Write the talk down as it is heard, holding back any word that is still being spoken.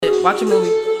Watch a movie.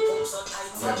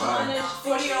 Yeah, bye.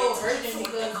 40-year-old virgin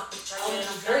because I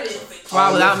heard it.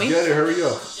 Wow, without me. Get it, hurry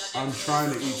up. I'm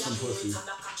trying to eat some pussy.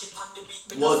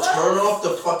 Well, turn off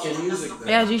the fucking music then.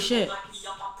 Yeah, G shit.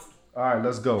 Alright,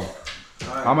 let's go.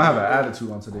 I'm gonna have an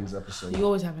attitude on today's episode. You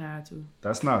always have an attitude.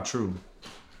 That's not true.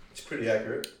 It's pretty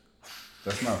accurate.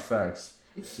 That's not facts.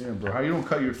 Damn, bro, how you don't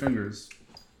cut your fingers?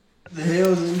 The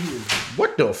hell's in here?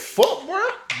 What the fuck, bro?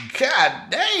 God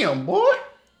damn, boy.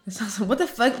 That sounds like, what the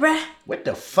fuck, bruh? What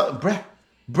the fuck, bruh?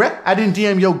 Bruh, I didn't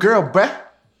DM your girl, bruh.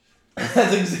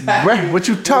 That's exactly. Bruh, what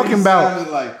you talking it about?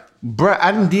 sounded like. Bruh,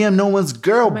 I didn't DM no one's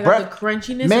girl, Oh my bruh. God, the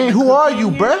crunchiness. Man, of the who are cookie you,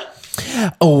 in here. bruh?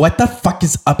 Oh, what the fuck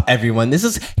is up, everyone? This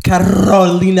is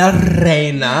Carolina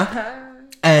Reina.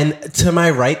 And to my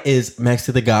right is Max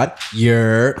to the God.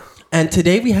 And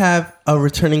today we have a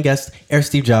returning guest, Air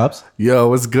Steve Jobs. Yo,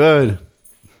 what's good?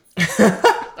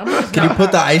 Can you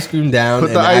put the ice cream down?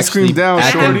 Put the ice cream down,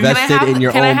 act shorty. invested in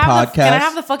your can I own have podcast? can I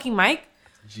have the fucking mic?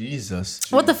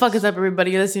 Jesus. What the fuck is up,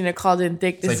 everybody? You're listening to Called In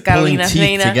Thick. This It's is like pulling Carolina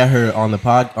teeth to Reina. get her on the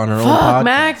on her own Fuck, podcast.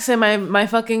 Max and my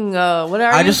fucking what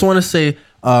are I you? just want to say,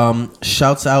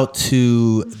 shouts out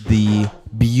to the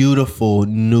beautiful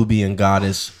Nubian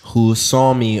goddess who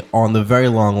saw me on the very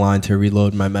long line to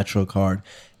reload my Metro card.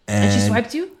 And she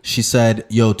swiped you? She said,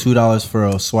 yo, $2 for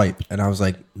a swipe. And I was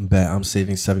like, bet, I'm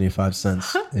saving 75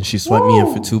 cents. And she swiped me in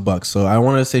for $2. So I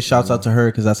wanted to say shouts out to her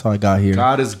because that's how I got here.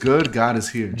 God is good, God is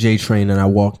here. J Train, and I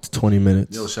walked 20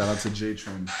 minutes. Yo, shout out to J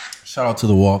Train. Shout out to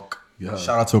the walk. Yeah.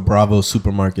 Shout out to Bravo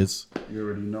Supermarkets. You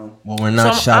already know. What we're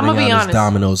not So shouting I'ma be out honest. is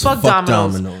Domino's. Fuck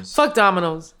Domino's. Domino's. Fuck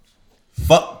Domino's.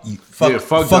 Fuck you. Fuck, Yeah,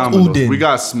 fuck fuck Domino's. Udin. We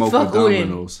got smoke Fuck with Udin.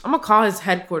 Domino's. I'm gonna call his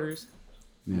headquarters.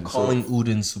 Yeah, so calling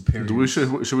Udin superior.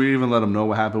 should we even let them know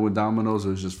what happened with Domino's,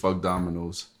 or it's just fuck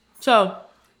Domino's? So,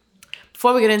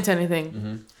 before we get into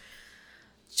anything,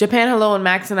 Japan Hello and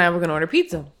Max and I were gonna order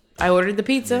pizza. I ordered the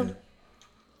pizza.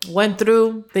 Went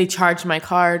through. They charged my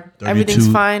card. Everything's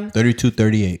fine.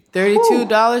 $32.38.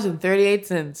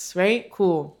 $32.38. Right?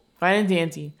 Cool. Fine and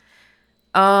dandy.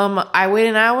 I wait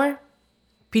an hour.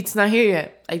 Pizza's not here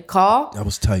yet. I call. That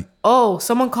was tight. Oh,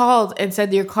 someone called and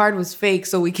said your card was fake,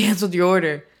 so we canceled your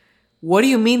order. What do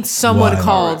you mean someone Why?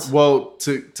 called? Well,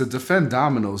 to defend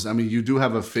Domino's, I mean, you do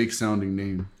have a fake sounding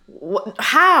name.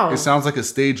 How? It sounds like a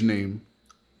stage name.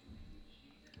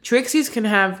 Trixie's can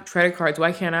have credit cards.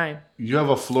 Why can't I? You have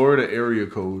a Florida area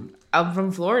code. I'm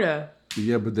from Florida.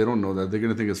 Yeah, but they don't know that. They're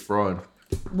gonna think it's fraud.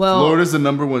 Well, Florida's the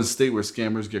 #1 state where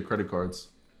scammers get credit cards.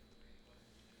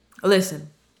 listen,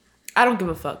 I don't give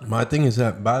a fuck. My thing is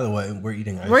that, by the way, we're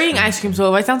eating ice We're eating ice cream,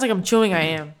 so if it sounds like I'm chewing, I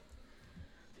am.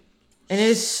 And it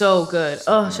is so good.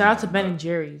 Oh, shout out to Ben and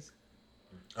Jerry's.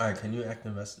 All right, can you act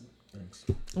invested? Thanks.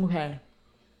 Okay.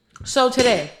 So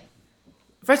today,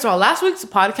 first of all, last week's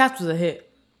podcast was a hit.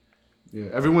 Yeah,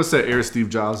 everyone said Air Steve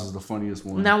Jobs is the funniest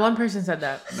one. Now one person said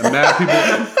that.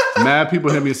 And mad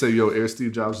people hit me and say, "Yo, Air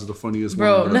Steve Jobs is the funniest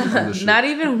Bro, one." on the shit. not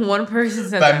even one person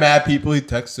said By that. mad people, he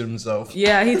texted himself.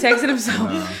 Yeah, he texted himself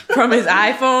from his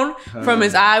iPhone, from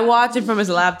his iWatch, and from his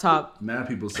laptop. Mad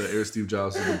people said Air Steve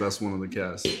Jobs is the best one on the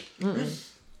cast.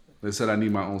 They said I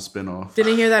need my own spinoff.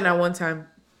 Didn't hear that not one time.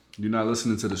 You're not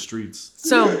listening to the streets.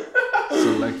 So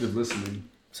Selective listening.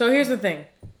 here's the thing.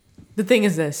 The thing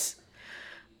is this.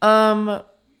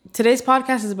 Today's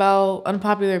podcast is about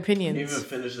unpopular opinions.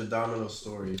 finish the Domino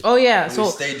story. Oh yeah,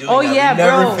 so yeah, we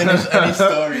never bro. finish any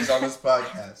stories on this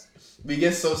podcast. We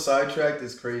get so sidetracked,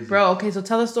 it's crazy. Bro, okay, so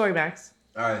tell the story, Max.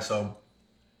 All right, so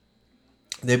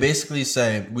they basically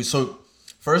say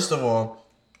first of all,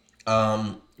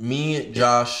 me,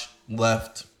 Josh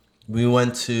left. We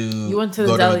went to. You went to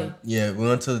the deli. Yeah, we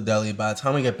went to the deli. By the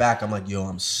time we get back, I'm like, yo,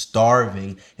 I'm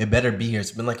starving. It better be here.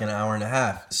 It's been like an hour and a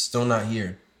half. It's still not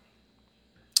here.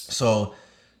 So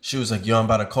she was like, yo, I'm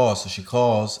about to call. So she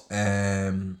calls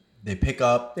and they pick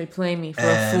up. They play me for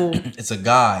a fool. It's a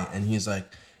guy. And he's like,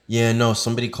 yeah, no,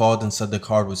 somebody called and said the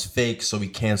card was fake. So we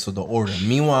canceled the order.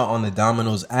 Meanwhile, on the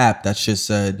Domino's app, that shit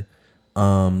said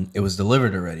it was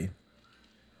delivered already.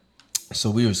 So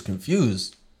we was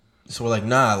confused. So we're like,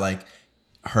 nah, like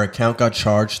her account got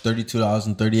charged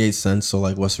 $32.38. So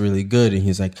like, what's really good? And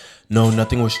he's like, no,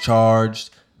 nothing was charged.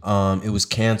 It was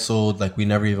canceled. Like we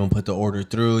never even put the order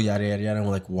through. Yada yada yada. And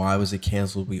we're like, why was it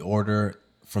canceled? We order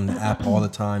from the app all the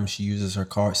time. She uses her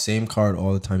card, same card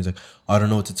all the time. He's like, I don't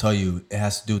know what to tell you. It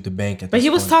has to do with the bank. But he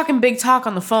was talking big talk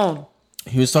on the phone.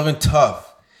 He was talking tough.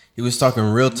 He was talking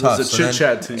real tough. It was a chit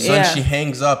chat team. So then she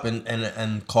hangs up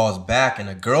and calls back, and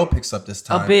a girl picks up this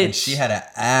time. bitch. And she had an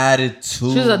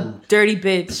attitude. She was a dirty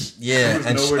bitch. Yeah,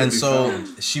 There was nowhere to be so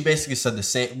found. she basically said the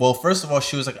same. Well, first of all,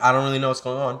 she was like, I don't really know what's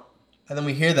going on. And then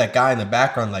we hear that guy in the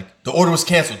background like, the order was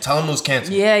canceled. Tell him it was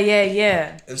canceled.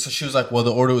 Yeah. And so she was like, well,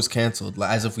 the order was canceled.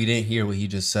 Like, as if we didn't hear what he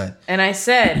just said. And I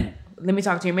said, let me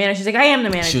talk to your manager. She's like, I am the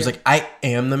manager. She was like, I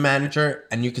am the manager.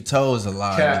 And you could tell it was a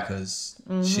lie Cat. because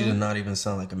she did not even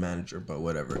sound like a manager, but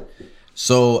whatever.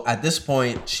 So at this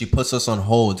point, she puts us on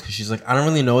hold because she's like, I don't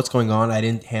really know what's going on. I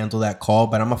didn't handle that call,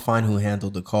 but I'm going to find who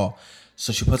handled the call.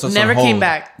 So she puts us on hold. Never came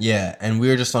back. Yeah, and we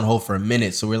were just on hold for a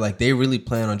minute. So we're like, they really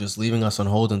plan on just leaving us on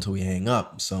hold until we hang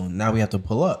up. So now we have to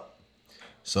pull up.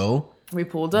 So we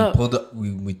pulled up.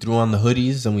 We threw on the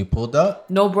hoodies and we pulled up.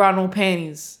 No bra, no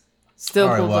panties. Still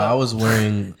All right, pulled well, up. I was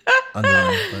wearing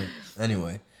underwear. But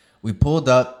anyway, we pulled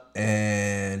up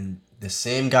and the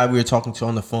same guy we were talking to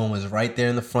on the phone was right there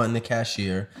in the front in the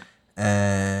cashier.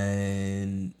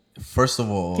 And first of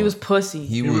all, he was pussy.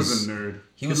 He was a nerd.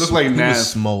 He looked like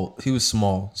Nas. He was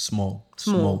small.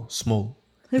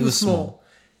 He was small.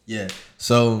 Yeah.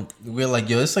 So we're like,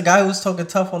 yo, this is a guy who was talking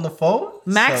tough on the phone.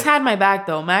 Max had my back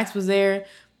though. Max was there.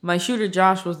 My shooter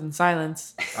Josh was in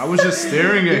silence. I was just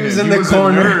staring at him. was in the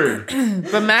corner. A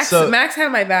nerd. But Max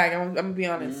had my back. I'm gonna be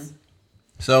honest.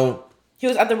 So He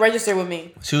was at the register with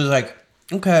me. she was like,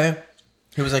 okay.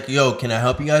 He was like, yo, can I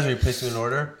help you guys? Are you placing an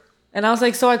order? And I was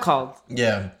like, so I called.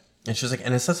 Yeah. And she was like,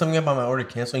 and it said something about my order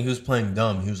canceling. He was playing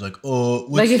dumb. He was like, oh,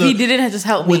 Like if he didn't just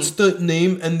help me. what's the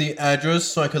name and the address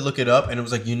so I could look it up? And it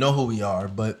was like, you know who we are.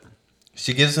 But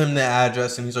she gives him the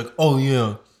address and he's like, oh,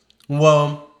 yeah.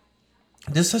 Well,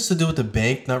 this has to do with the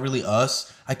bank, not really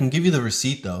us. I can give you the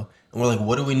receipt, though. And we're like,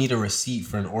 what do we need a receipt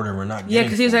for an order we're not getting? Yeah,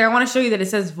 because he was like, I want to show you that it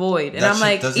says void. And That I'm shit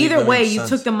like, doesn't either even way, make you sense.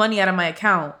 took the money out of my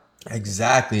account.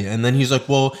 Exactly. And then he's like,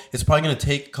 well, it's probably going to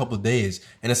take a couple of days.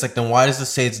 And it's like, then why does it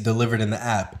say it's delivered in the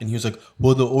app? And he was like,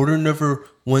 well, the order never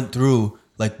went through.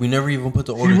 Like, we never even put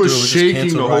the order through. was It was shaking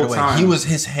just canceled the right whole away. time.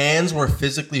 His hands were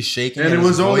physically shaking. And and it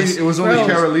was only Bro,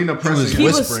 Carolina pressing. He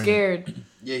was whispering. scared.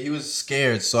 Yeah, he was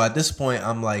scared. So at this point,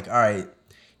 I'm like, all right.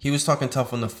 He was talking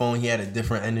tough on the phone. He had a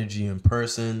different energy in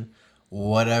person.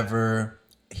 Whatever.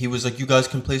 He was like, you guys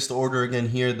can place the order again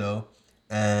here, though.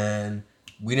 And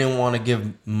we didn't want to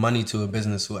give money to a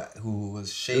business who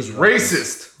was shady. It's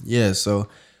racist. Yeah, so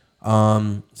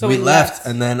So we we left, left.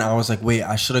 and then I was like, wait,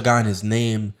 I should have gotten his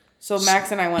name. So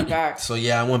Max and I went back. So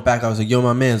yeah, I went back. I was like, yo,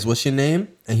 my man's, what's your name?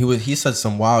 And he said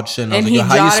some wild shit. And I was And like, yo, he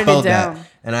how you jotted it spell down. that?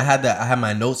 And I had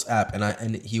my notes app,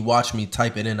 and he watched me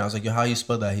type it in. I was like, yo, how you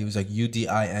spell that? He was like,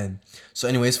 UDIN. So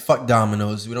anyways, fuck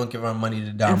Domino's. We don't give our money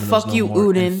to Domino's fuck no you, more.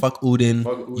 Udin. And fuck Udin.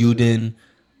 Fuck Udin.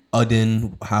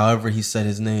 Udin, however he said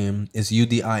his name, is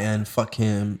UDIN. Fuck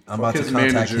him. I'm about to his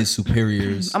contact manager. his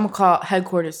superiors. I'm gonna call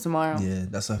headquarters tomorrow. Yeah,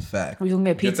 that's a fact. We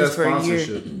gonna get Get pizzas that for a year.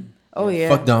 sponsorship. Oh yeah.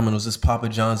 Fuck Domino's. It's Papa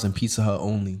John's and Pizza Hut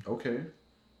only. Okay.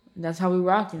 That's how we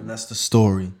rocking. And that's the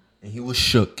story. And he was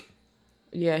shook.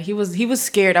 Yeah, he was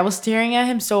scared. I was staring at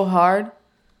him so hard.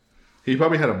 He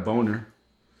probably had a boner.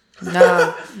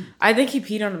 Nah, I think he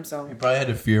peed on himself. He probably had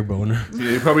a fear boner.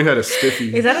 Yeah, he probably had a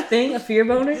stiffy. Is that a thing? A fear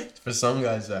boner? For some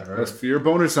guys, that right. That's fear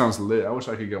boner sounds lit. I wish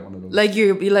I could get one of those. Like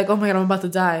you're like, oh my god, I'm about to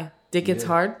die. Dick gets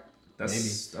hard.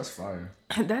 That's fire.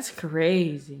 That's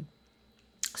crazy.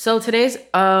 So today's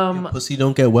Pussy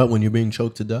don't get wet when you're being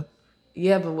choked to death.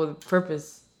 yeah, but with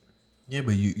purpose. Yeah,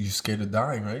 but you scared of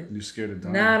dying, right? You scared of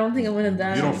dying? Nah, I don't think I'm gonna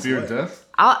die. You don't fear death?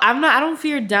 I don't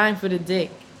fear dying for the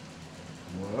dick.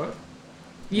 What?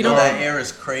 You know. that air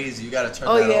is crazy. You gotta turn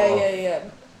Oh that off.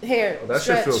 yeah. Hair. Oh, that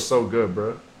stretch. shit feels so good,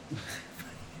 bro.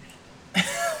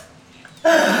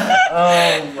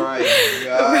 Oh my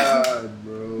god,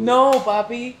 bro. No,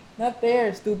 Poppy, not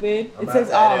there, stupid. I'm It about says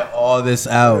to edit off. all this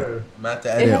out. I'm about to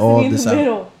It edit has to all be in this the out.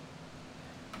 middle.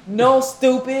 No,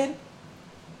 stupid.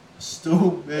 It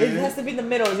Stupid. has to be in the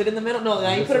middle. Is it in the middle? No,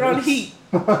 now you put it on heat.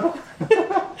 Put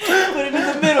it in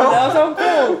the middle. Now it's on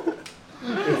cold.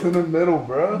 It's in the middle,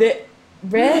 bro.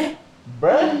 Bruh.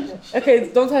 Bruh.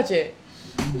 Okay, don't touch it.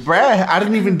 Bruh, I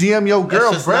didn't even DM your girl,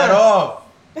 It's just not bruh. off.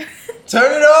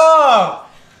 Turn it off.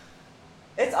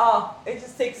 It's off. It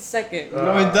just takes a second.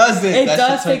 No, it doesn't. It That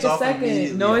does shit take turns a off second.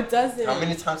 immediately. No, it doesn't. How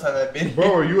many times have I been Bro,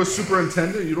 here? are you a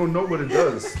superintendent? You don't know what it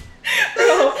does.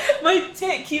 Bro, my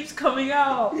tit keeps coming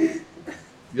out.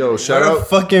 Yo, shout Wear a out.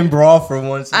 fucking bra for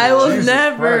once. in I a while. will Jesus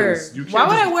never. Christ. You can't Why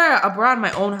would just- I wear a bra in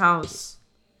my own house?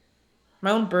 My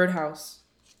own birdhouse.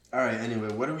 All right.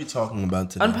 Anyway, what are we talking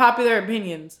about today? Unpopular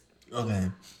opinions. Okay.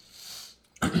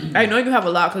 I know you have a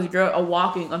lot because you're a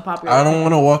walking unpopular. I don't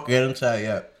want to get into that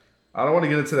yet. I don't want to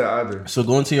get into that either. So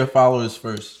go into your followers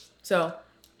first. So,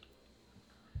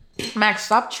 Max,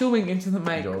 stop chewing into the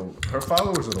mic. Yo, her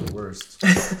followers are the worst.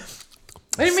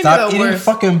 What do you mean Stop they're the eating worst?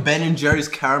 fucking Ben and Jerry's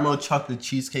caramel chocolate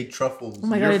cheesecake truffles. Oh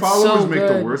my god, Your it's followers so make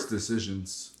good. the worst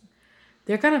decisions.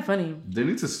 They're kind of funny. They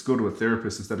need to go to a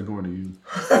therapist instead of going to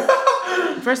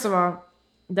you. First of all,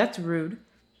 that's rude.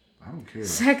 I don't care.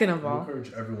 Second of I all,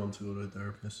 encourage everyone to go to a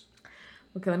therapist.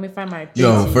 okay, let me find my.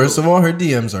 Yo, first of all, her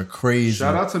DMs are crazy.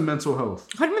 Shout out to mental health.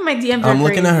 What do you mean my DMs are I'm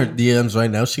looking crazy? at her DMs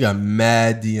right now. She got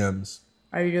mad DMs.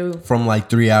 Are you? From like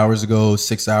 3 hours ago,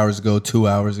 6 hours ago, 2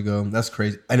 hours ago. That's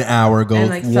crazy. An hour ago, And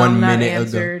like 1 some not minute ago.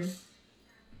 answered.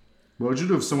 What would you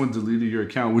do if someone deleted your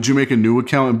account? Would you make a new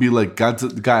account and be like, got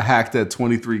hacked at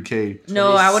 23K?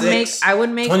 No, I would make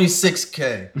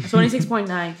 26K. 26.9.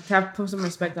 To have put some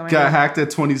respect on my Got name. hacked at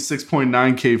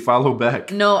 26.9K. Follow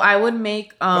back. No, I would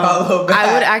make Follow back.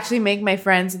 I would actually make my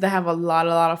friends that have a lot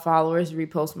of followers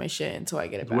repost my shit until I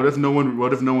get it back. What if no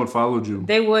one followed you?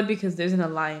 They would, because there's an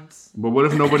alliance. But what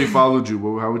if nobody followed you?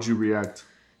 Well, how would you react?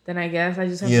 Then I guess I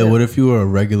just have Yeah, to. what if you were a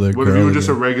regular What girl? if you were just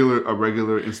a again?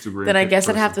 regular Instagram? Then I guess I'd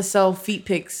person? have to sell feet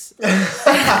pics.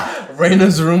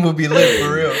 Raina's room would be lit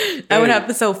for real. I would have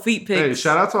to sell feet pics. Hey,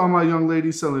 shout out to all my young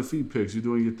ladies selling feet pics. You're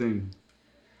doing your thing.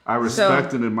 I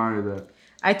respect and admire that.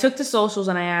 I took the socials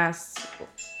and I asked,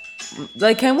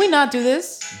 like, can we not do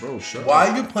this? Bro, shut Why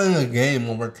up. are you playing a game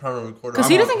when we're trying to record? Because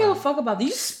he doesn't give a fuck about this.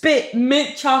 You spit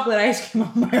mint chocolate ice cream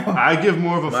on my arm. I give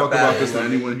more of a My fuck bad, about this than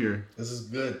man. anyone here. This is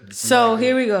good. So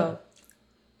here we go.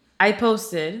 I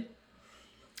posted,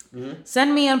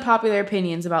 send me unpopular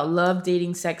opinions about love,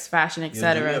 dating, sex, fashion, Do me a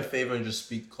etc. favor and just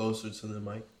speak closer to the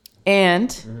mic.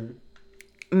 And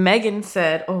Megan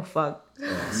said, oh fuck,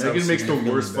 Megan makes the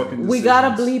worst fucking decisions. we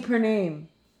gotta bleep her name.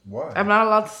 Why? I'm not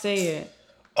allowed to say it.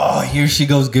 Oh, here she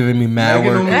goes giving me mad Megan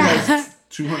work. only has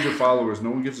 200 followers. No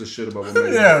one gives a shit about what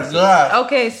Megan Yeah, has. God.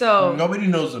 Okay, so Nobody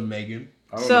knows a Megan.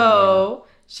 I don't know. so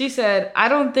she said, I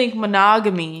don't think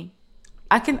monogamy.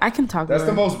 I can talk. That's to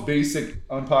the her. most basic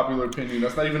unpopular opinion.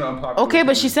 That's not even unpopular. Okay,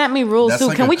 but she sent me rules That's too.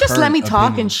 like Can a we just let me current talk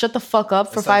opinion. and shut the fuck up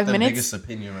for That's like 5 the minutes? biggest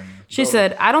opinion right now. She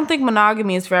said, I don't think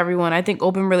monogamy is for everyone. I think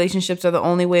open relationships are the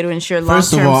only way to ensure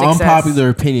First long-term of all, success. unpopular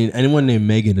opinion. Anyone named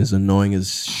Megan is annoying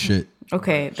as shit.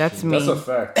 Okay, that's me. That's a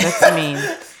fact. That's mean.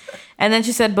 And then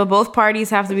she said, but both parties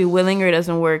have to be willing or it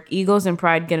doesn't work. Egos and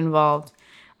pride get involved.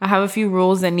 I have a few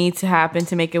rules that need to happen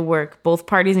to make it work. Both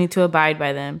parties need to abide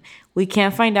by them. We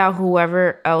can't find out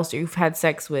whoever else you've had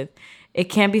sex with. It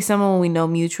can't be someone we know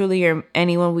mutually or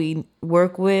anyone we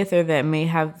work with or that may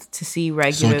have to see So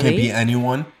regularly. it can't be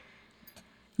anyone.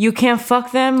 You can't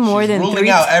fuck them more than Ruling 3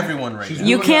 out everyone right now.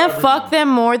 You can't fuck them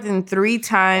more than 3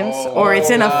 times or it's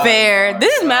an affair.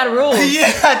 This is mad rules.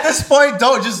 Yeah, at this point,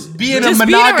 don't just be in Just a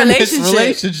be in a monogamous relationship.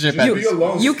 relationship. at You this be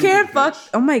alone. You stupid can't bitch. fuck.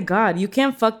 Oh my god, you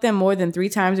can't fuck them more than 3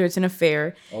 times or it's an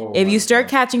affair. Oh If my you start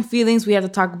catching feelings, we have to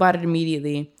talk about it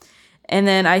immediately. And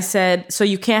then I said, so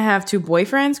you can't have 2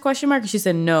 boyfriends? Question mark. And she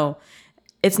said, no.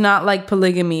 It's not like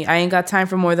polygamy. I ain't got time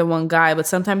for more than one guy. But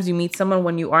sometimes you meet someone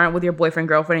when you aren't with your boyfriend,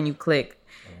 girlfriend, and you click.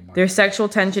 There's sexual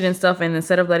tension and stuff, and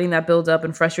instead of letting that build up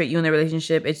and frustrate you in the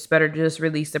relationship, it's better to just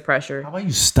release the pressure. How about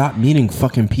you stop meeting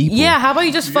fucking people? Yeah, how about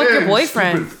you just fuck Yeah, your you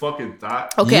boyfriend? stupid fucking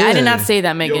thought. Okay, I did Yeah. not say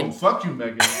that, Yo, Megan. fuck you,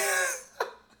 Megan.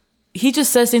 He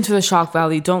just says things for the shock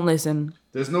value. Don't listen.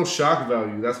 There's no shock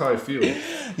value. That's how I feel.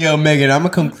 Yo, Megan, I'm gonna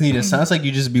come clean. It sounds like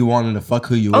you just be wanting to fuck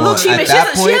who you Oh, want. look, she At has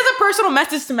that point, a personal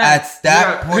message to Max. at that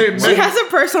Yeah, point, hey, She Megan. has a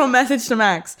personal message to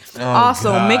Max.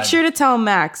 Also, God. make sure to tell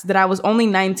Max that I was only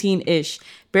 19-ish,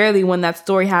 barely when that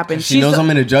story happened. she knows I'm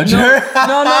gonna judge her.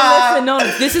 Listen, no.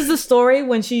 This is the story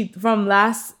when she from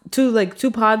last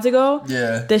 2 pods ago.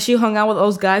 Yeah. That she hung out with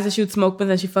those guys that she would smoke with,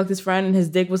 and she fucked his friend, and his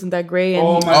dick wasn't that great. And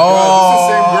Oh my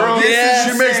god, this is the same girl.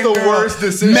 yeah, She makes same the girl. worst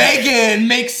decisions. Megan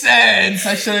makes sense.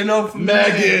 I should have known from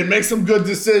Megan, make some good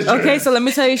decisions. Okay, so let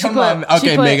me tell you, she Come put. on. she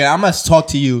Okay, put- Megan, I must talk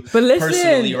to you But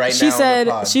personally listen, right she now. on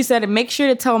the pod. said, make sure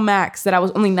to tell Max that I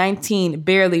was only 19,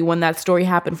 barely, when that story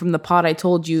happened from the pod I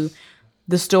told you.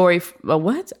 The story,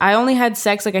 what? I only had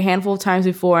sex like a handful of times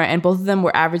before, and both of them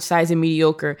were average size and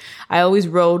mediocre. I always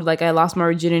rode like I lost my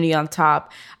virginity on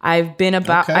top. I've been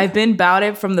about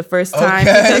it from the first time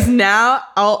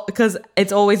because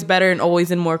it's always better and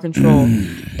always in more control.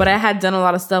 But I had done a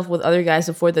lot of stuff with other guys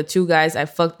before. The 2 guys I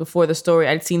fucked before the story,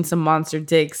 I'd seen some monster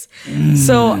dicks.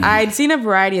 So I'd seen a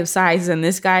variety of sizes, and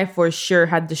this guy for sure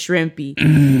had the shrimpy.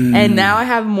 And now I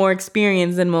have more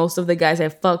experience than most of the guys I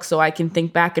fucked, so I can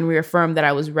think back and reaffirm that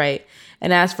I was right.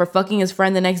 And as for fucking his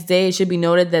friend the next day, it should be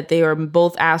noted that they were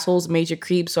both assholes, major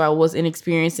creeps, so I was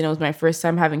inexperienced, and it was my first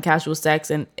time having casual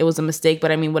sex, and it was a mistake,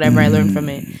 but I mean, whatever, I learned from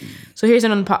it. So here's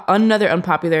another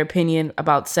unpopular opinion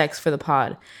about sex for the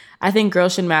pod. I think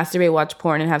girls should masturbate, watch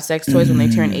porn, and have sex toys when they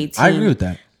turn 18. I agree with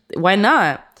that. Why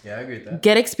not? Yeah, I agree with that.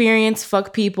 Get experience,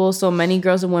 fuck people. So many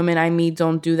girls and women I meet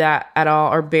don't do that at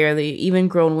all or barely. Even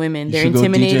grown women. They're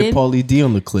intimidated. Go DJ Pauly D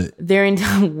on the clit.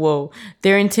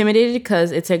 They're intimidated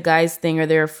because it's a guy's thing or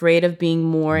they're afraid of being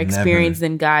more experienced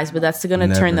than guys, but that's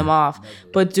gonna turn them off.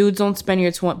 But dude, don't spend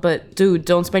your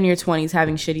 20s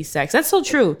having shitty sex. That's so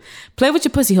true. Play with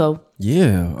your pussy hoe.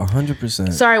 Yeah,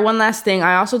 100%. Sorry, one last thing.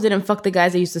 I also didn't fuck the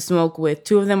guys I used to smoke with.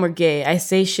 2 of them were gay. I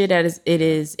say shit as it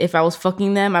is. If I was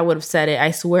fucking them, I would have said it.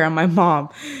 I swear on my mom.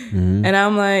 And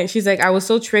I'm like, she's like, I was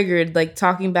so triggered, like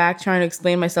talking back, trying to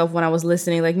explain myself when I was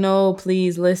listening. Like, no,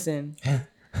 please listen.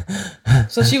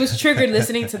 So she was triggered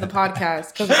listening to the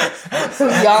podcast because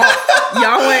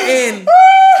y'all went in.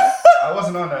 I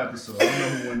wasn't on that episode. I don't know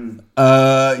who went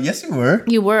in. Yes, you were.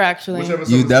 You were actually. Which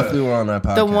episode You was definitely that? were on that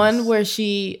podcast. The one where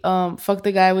she fucked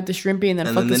the guy with the shrimpy and then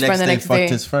and fucked then the his next friend the day next fucked day.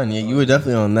 his friend. Yeah, you were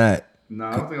definitely on that. No,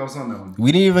 I don't think I was on that one.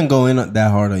 We didn't even go in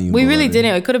that hard on you. We beloved. really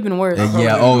didn't. It could have been worse.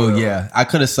 Yeah. Oh, yeah. I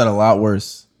could have said a lot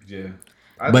worse. Yeah.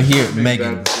 But here, think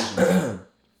Megan. bad decisions.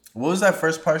 What was that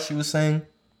first part she was saying?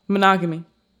 Monogamy.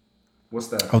 What's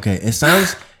that? Okay, it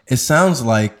sounds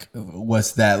like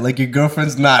what's that? Like your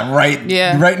girlfriend's not right.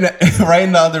 Yeah. Right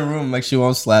in the other room. Like she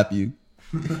won't slap you.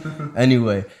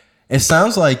 Anyway, it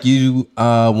sounds like you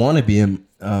want to be in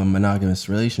a monogamous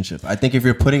relationship. I think if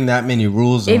you're putting that many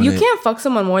rules If on you it, can't fuck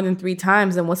someone more than 3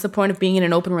 times, then what's the point of being in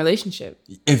an open relationship?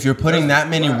 if you're putting that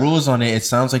many rules on it, it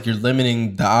sounds like you're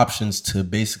limiting the options to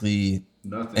basically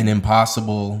Nothing. an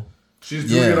impossible. She's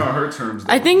doing Yeah. it on her terms.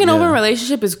 Though. I think an Yeah. open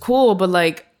relationship is cool, but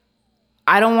like,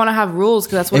 I don't want to have rules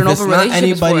because that's what If an it's open not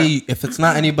relationship is for. anybody, if it's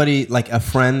not anybody like a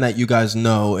friend that you guys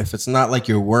know, if it's not like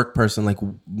your work person, like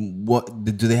what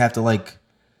do they have to like?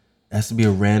 It has to be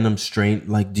a random stranger.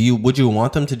 Like, would you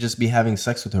want them to just be having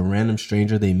sex with a random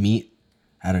stranger they meet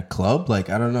at a club? Like,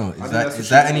 I don't know. think that's Is what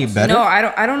that she any wants. better? No,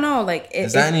 I don't know. Like,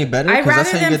 Is that any better? I'd 'Cause that's rather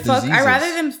how you them get fuck. I'd rather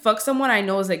diseases. them fuck someone I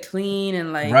know is like clean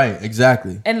and like Right,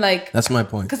 exactly. and like That's my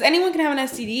point. because anyone can have an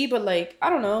STD, but like I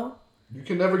don't know. You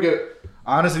can never get.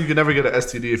 Honestly, you can never get an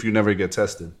STD if you never get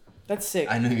tested. That's sick.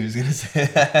 I knew he was gonna say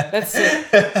that. That's sick.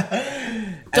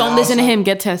 Don't listen to him.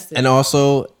 Get tested. And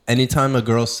also, anytime a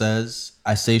girl says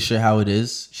I say shit how it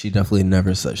is, she definitely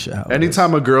never says shit how it is.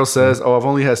 Anytime a girl says, "Oh, I've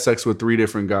only had sex with 3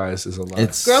 different guys," is a lie.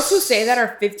 It's Girls who say that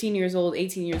are 15 years old,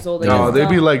 18 years old. Like, no, that's they'd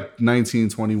be dumb. like 19,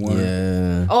 21.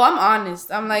 yeah. Oh, I'm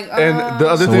honest. I'm like, And the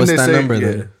other So thing what's they that say, number yeah.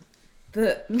 then?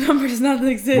 the number does not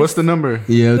exist. What's the number?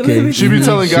 Yeah, okay. She be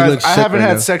telling She guys, looks "I sick haven't right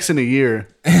had now. sex in a year."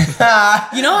 You know, I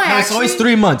No, actually. it's always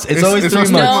 3 months. It's It's- always it's 3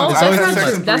 always months. No, It's that's always not 3 sex true.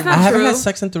 months. in That's three not I haven't true. had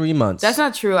sex in 3 months. That's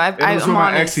not true. was I'm when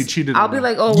my ex, honest. he cheated I'll on be her.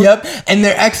 like, oh, Yep, and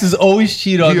their exes always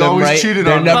cheat on He them, always right? cheated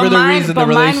They're on never them. the but reason the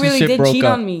mine really relationship did broke cheat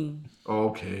up. on me.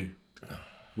 Okay.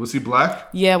 Was he black?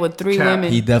 Yeah, with 3 Cap.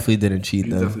 women. He definitely didn't cheat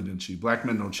He though. definitely didn't cheat. Black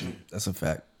men don't cheat. That's a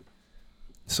fact.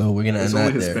 So we're gonna It's end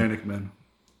only that there. Hispanic men.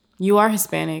 You are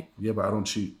Hispanic, Yeah, but I don't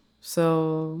cheat.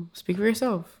 so speak for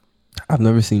yourself. I've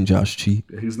never seen Josh cheat.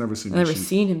 Yeah, he's never seen I've me never cheat.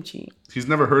 seen him cheat. He's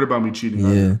never heard about me cheating. Yeah.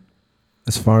 Either.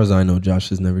 As far as I know, Josh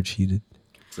has never cheated.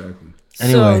 Exactly.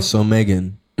 Anyway, so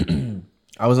Megan,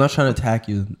 I was not trying to attack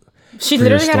you. She for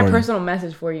your literally had a story. personal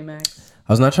message for you, Max.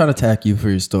 I was not trying to attack you for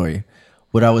your story.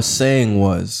 What I was saying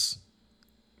was,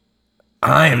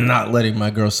 I am not letting my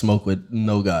girl smoke with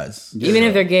no guys. Even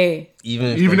if they're gay.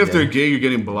 Even If they're gay, you're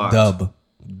getting blocked. dub.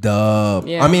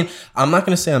 Yeah. I mean, I'm not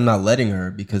gonna say I'm not letting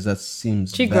her because that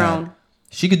seems She bad. grown.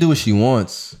 She could do what she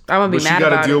wants, I'm gonna be But she mad got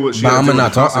to about deal it. with. She but gotta I'm deal not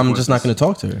with the talk. I'm just not gonna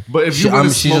consequences. talk to her. But if you really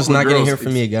she's smoke just with not gonna girls, hear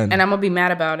from me again. And I'm gonna be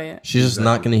mad about it. She's just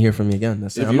not gonna hear from me again.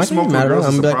 That's it. If I'm you not gonna smoke be with mad at her. girls, I'm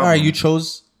it's gonna be a like, all right, problem. you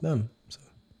chose them. So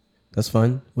that's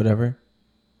fine. Whatever.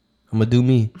 I'm gonna do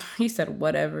me. He said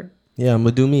whatever. Yeah, I'm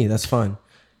gonna do me. That's fine.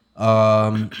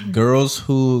 Girls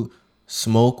who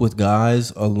smoke with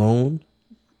guys alone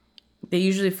They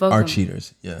usually fuck are them.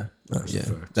 cheaters. Yeah. Yeah.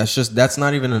 fact. That's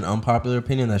not even an unpopular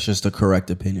opinion. That's just a correct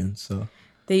opinion. So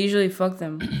They usually fuck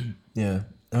them. yeah,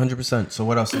 100%. So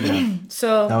what else? Do you have?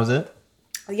 So That was it.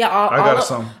 yeah, I got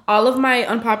some. all of my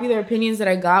unpopular opinions that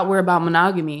I got were about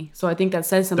monogamy. So I think that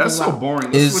says something. That's so about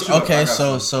boring. Let's Is switch it up. I okay.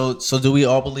 got So do we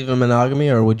all believe in monogamy,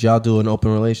 or would y'all do an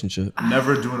open relationship? some.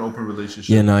 Never do an open relationship.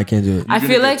 Yeah, no, I can't do it. I You're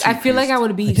feel gonna like get I feel like I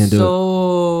would I be can't do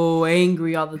so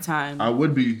angry all the time. I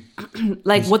would be.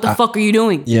 Like, what the fuck are you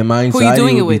doing? Yeah, my Who you anxiety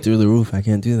doing it would be with? through the roof. I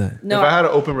can't do that. No, If I had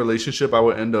an open relationship, I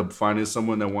would end up finding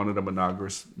someone that wanted a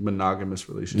monogamous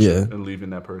relationship Yeah. and leaving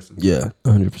that person. Yeah,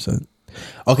 100%.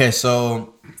 Okay,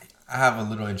 so I have a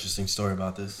little interesting story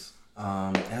about this.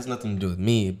 It has nothing to do with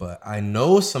me, but I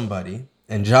know somebody,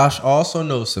 and Josh also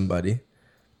knows somebody.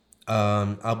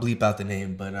 I'll bleep out the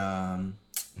name, but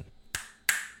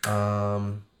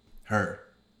her.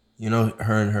 You know,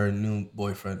 her and her new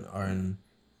boyfriend are in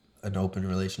an open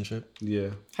relationship. Yeah.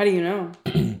 How do you know?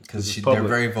 Because they're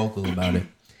very vocal about it.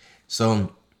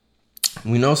 So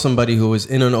we know somebody who was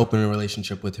in an open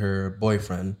relationship with her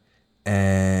boyfriend,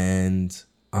 and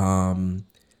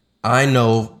I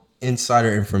know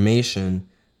insider information,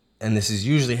 and this is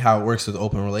usually how it works with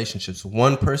open relationships.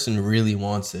 One person really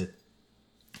wants it,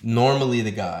 normally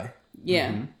the guy.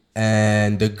 Yeah. Mm-hmm.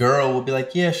 And the girl will be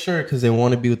like, yeah, sure, because they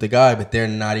want to be with the guy, but they're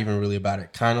not even really about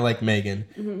it. Kind of like Megan,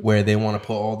 where they want to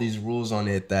put all these rules on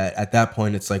it that at that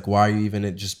point it's like, why are you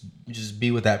even just be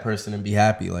with that person and be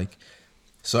happy? Like,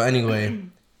 so anyway,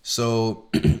 so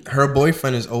her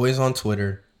boyfriend is always on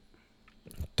Twitter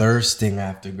thirsting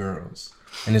after girls.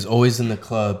 And is always in the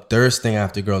club thirsting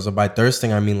after girls. Or by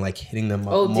thirsting, I mean like hitting them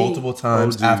up multiple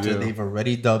times after they've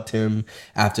already dubbed him.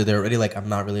 After they're already like, I'm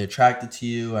not really attracted to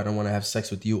you. I don't want to have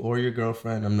sex with you or your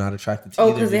girlfriend. I'm not attracted to you.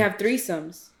 Oh, because they have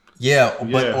threesomes. Yeah,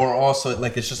 but or also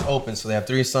like it's just open. So they have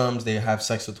threesomes. They have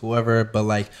sex with whoever. But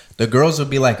like the girls will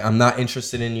be like, I'm not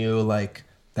interested in you. Like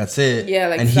that's it. Yeah,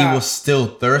 like and stop. he will still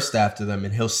thirst after them,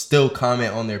 and he'll still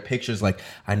comment on their pictures like,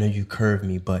 I know you curve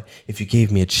me, but if you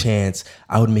gave me a chance,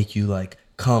 I would make you like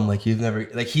come like you've never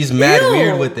like he's mad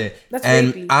weird with it. That's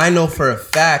and rapey. I know for a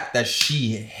fact that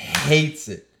she hates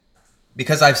it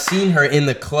because I've seen her in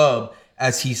the club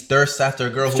as he thirsts after a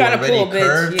girl who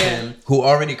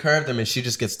already curved him, and she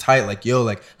just gets tight like, yo,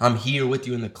 like I'm here with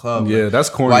you in the club. Yeah, like, that's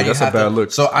corny. That's a bad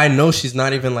look. So I know she's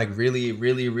not even like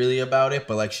really about it,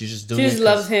 but like she's just doing She it. just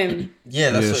loves him.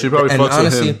 Yeah, that's what, she probably and fucks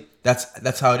honestly, with him.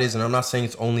 That's how it is, and I'm not saying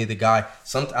it's only the guy.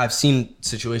 I've seen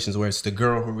situations where it's the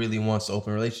girl who really wants to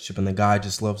open a relationship, and the guy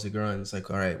just loves the girl, and it's like,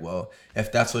 all right, well,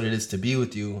 if that's what it is to be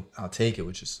with you, I'll take it,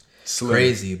 which is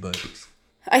crazy, but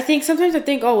I think sometimes I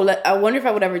think, oh, I wonder if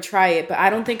I would ever try it, but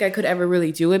I don't think I could ever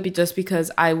really do it just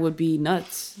because I would be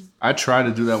nuts. I tried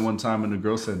to do that one time, and the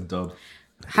girl said dub.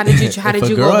 How did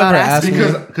you go about asking?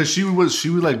 Because she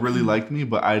would like really like me,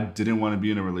 but I didn't want to be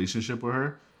in a relationship with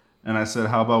her, and I said,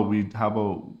 how about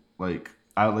like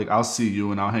I'll see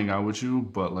you and I'll hang out with you,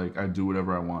 but like I do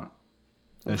whatever I want.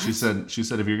 And she said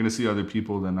if you're gonna see other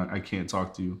people, then I can't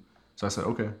talk to you. So I said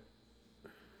okay.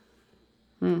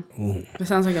 That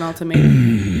sounds like an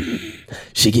ultimatum.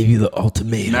 she gave you the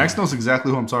ultimatum. Max knows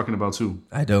exactly who I'm talking about too.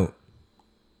 I don't.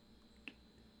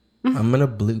 I'm gonna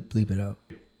bleep it out.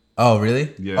 Oh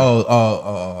really? Yeah.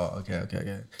 Oh. Okay.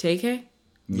 TK?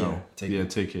 No. Yeah,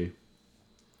 take it.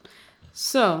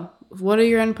 So, what are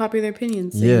your unpopular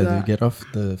opinions? Yeah, dude, get off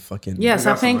the fucking. Yeah,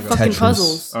 stop playing fucking Tetris.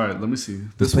 puzzles. All right, let me see.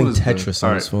 This one is Tetris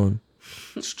on this phone.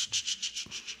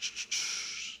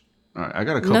 All right, I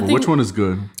got a couple. Which one is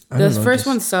good? The first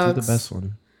one sucks. The best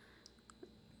one.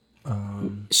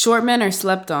 Short men are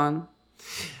slept on.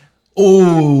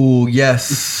 Oh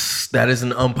yes, that is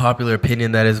an unpopular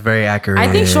opinion. That is very accurate.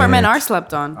 I think short men are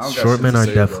slept on. Short men are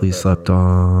definitely slept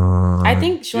on. I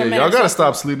think short men. Y'all are gotta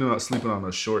slept stop sleeping on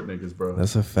the short niggas, bro.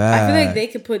 That's a fact. I feel like they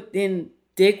could put in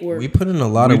dick work. We put in a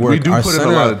lot of work. We do put in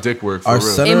a lot of dick work. For our real.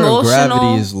 center of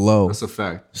gravity is low. That's a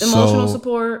fact. Emotional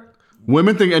support.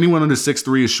 Women think anyone under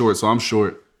 6'3" is short, so I'm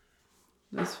short.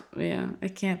 I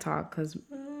can't talk because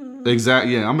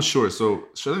Exactly. Yeah, I'm a short. So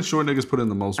short niggas put in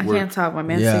the most work. I can't talk. My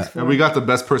man's 6'4". And we got the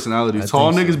best personality.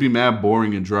 Tall niggas be mad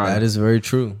boring and dry. That is very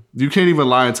true. You can't even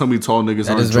lie and tell me tall niggas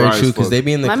That aren't is dry. very true because they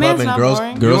be in the My club man's and not girls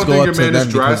boring. go think up to your man them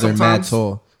is dry because they're mad sometimes?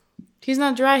 tall. He's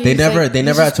not dry. They never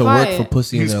he's had to work quiet. for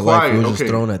pussy in He's their quiet. life. It was just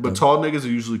thrown at them. But tall niggas are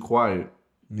usually quiet.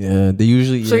 Yeah, they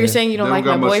usually. So yeah. you're saying you don't like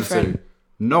my got much to boyfriend? say.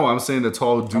 No, I'm saying that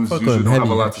tall dudes fuck with usually him don't have a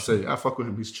heavy, lot to say. I fuck with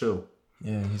him. He's chill.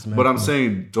 Yeah, he's mad. But I'm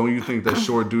saying, don't you think that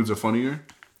short dudes are funnier?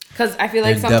 Because I feel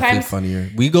like They're definitely sometimes funnier.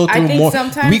 We go I through think more.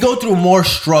 sometimes- We go through more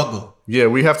struggle. Yeah,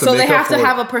 we have to. so make they up have to for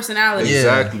have it. a personality. Yeah,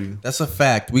 Exactly. That's a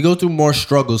fact. We go through more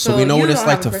struggle, so So we know you what it's don't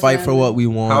like have to a fight for what we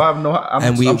want.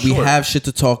 I'm we short. have shit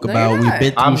to talk No, about. you're We've not.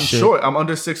 been through I'm shit. short. I'm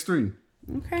under 6'3".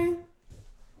 Okay.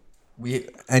 We've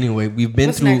been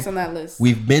What's through. next on that list?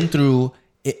 We've been through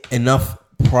enough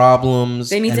problems.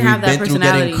 They need and to have we've that been through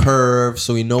personality. getting curved,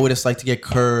 so we know what it's like to get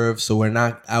curved. So we're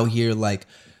not out here like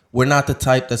we're not the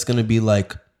type that's gonna be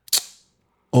like,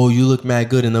 oh, you look mad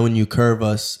good, and then when you curve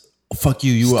us, fuck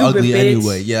you, you were Stupid ugly bitch.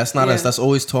 anyway. Yeah, that's not Yeah. us. That's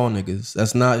always tall niggas.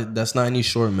 That's not any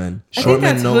short men. I Short think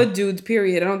men that's know. hood dudes,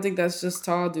 period. I don't think that's just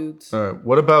tall dudes. All right.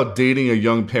 What about dating a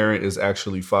young parent is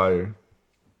actually fire?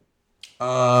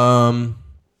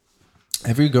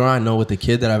 Every girl I know with a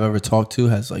kid that I've ever talked to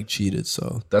has like cheated.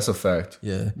 So That's a fact.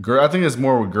 yeah, Girl, I think it's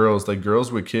more with girls. Like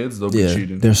girls with kids, they'll be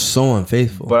cheating. they're so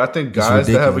unfaithful. But I think It's guys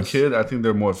that have a ridiculous. kid, I think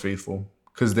they're more faithful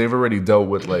because they've already dealt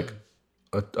with like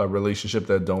a relationship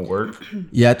that don't work.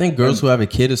 Yeah, I think girls who have a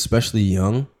kid, especially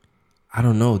young, I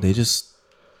don't know. They just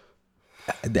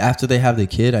after they have the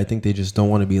kid, I think they just don't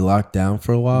want to be locked down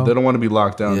for a while. They don't want to be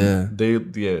locked down.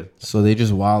 Yeah. So they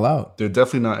just wild out. They're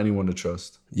definitely not anyone to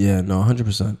trust. Yeah, no,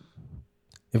 100%.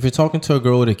 If you're talking to a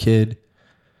girl with a kid,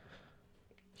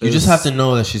 you just have to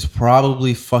know that she's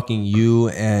probably fucking you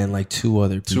and like 2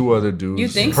 other people. 2 other dudes. You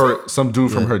think so? Some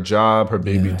dude from her job, her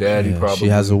baby daddy probably. She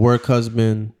has a work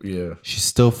husband. Yeah. She's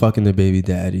still fucking the baby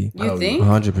daddy. You think?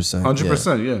 100%.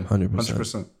 100%, yeah.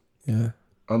 100%. Yeah.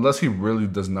 Unless he really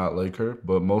does not like her,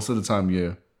 but most of the time,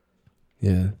 yeah.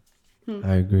 Yeah.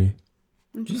 I agree.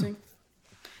 Interesting.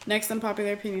 Next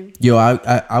unpopular opinion. Yo,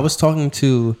 I was talking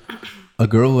to a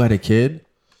girl who had a kid,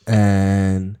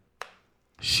 and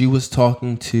she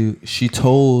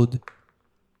told,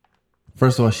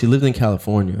 first of all, she lived in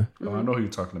California. Oh, I know who you're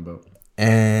talking about.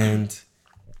 And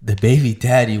the baby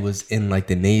daddy was in like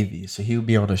the Navy, so he would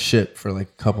be on a ship for like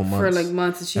a couple months. For like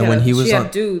months, and when he was on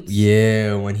dudes.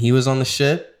 Yeah, when he was on the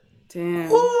ship.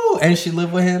 Damn. Ooh, and she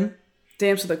lived with him.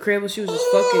 Damn. So the crib, she was just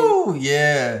fucking. Oh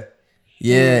yeah,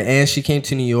 yeah. And she came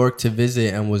to New York to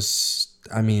visit and was,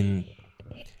 I mean,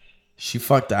 she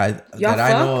fucked that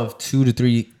I know of 2 to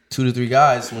 3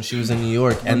 guys when she was in New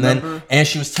York, and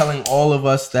she was telling all of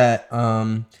us that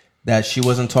that she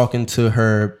wasn't talking to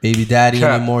her baby daddy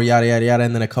anymore, yada yada yada.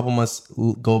 And then a couple months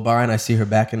go by, and I see her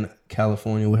back in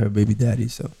California with her baby daddy.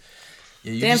 So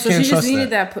yeah, you just can't trust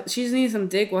that. She just needed some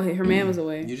dick while her man was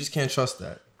away. You just can't trust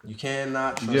that. You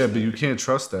cannot trust that. But you can't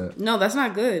trust that. No, that's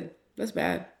not good. That's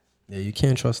bad. Yeah, you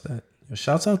can't trust that.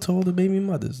 Shouts out to all the baby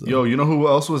mothers, though. Yo, you know who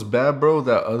else was bad, bro?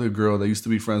 That other girl that used to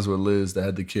be friends with Liz that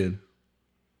had the kid.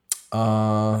 You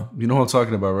know who I'm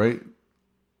talking about, right?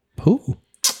 Who?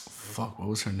 Fuck, what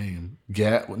was her name?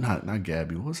 Not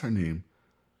Gabby. What was her name?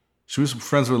 She was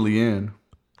friends with Leanne.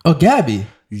 Oh, Gabby.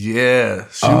 Yeah,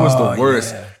 she was the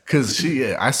worst. Yeah. Cause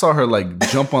I saw her like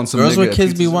jump on some girls with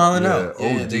kids be wilding out.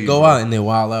 Yeah, they go out and they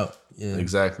wild out. Yeah,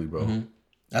 exactly, bro. Mm-hmm.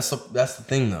 That's the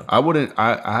thing, though. I wouldn't.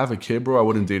 I have a kid, bro. I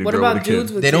wouldn't date a girl with a kid.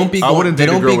 They don't be. I wouldn't date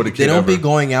a girl with a kid. They don't be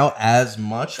going out as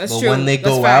much. That's true. When they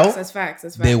go out, that's facts.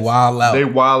 They wild out. They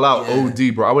wild out. Yeah.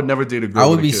 OD, bro. I would never date a girl. I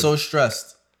would be so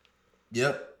stressed.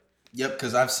 Yep.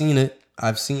 Because I've seen it.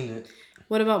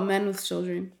 What about men with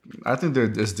children? I think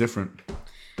it's different.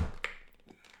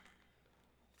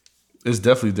 It's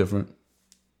definitely different.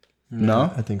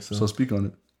 No, I think so. So speak on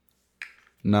it.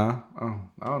 Nah,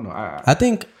 I don't know. I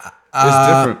think it's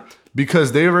different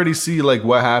because they already see like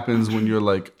what happens when you're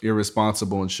like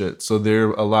irresponsible and shit. So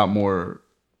they're a lot more.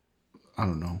 I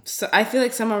don't know. So I feel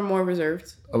like some are more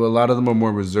reserved. A lot of them are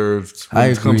more reserved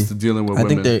when it comes to dealing with women. I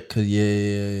think they're because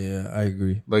I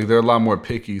agree. Like they're a lot more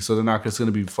picky, so they're not just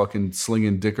gonna be fucking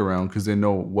slinging dick around because they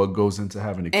know what goes into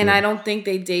having a kid. And I don't think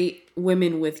they date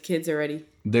women with kids already.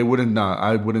 They wouldn't.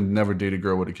 I wouldn't never date a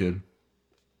girl with a kid.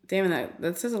 Damn,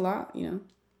 that says a lot, you know.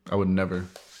 I would never.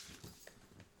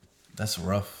 That's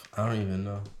rough. I don't even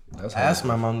know. I asked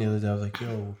my mom the other day. I was like,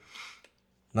 yo,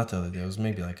 not the other day. It was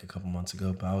maybe like a couple months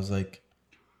ago. But I was like,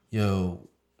 yo,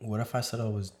 what if I said I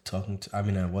was talking to... I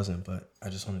mean, I wasn't, but I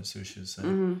just wanted to see what she was saying.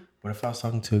 Mm-hmm. What if I was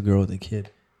talking to a girl with a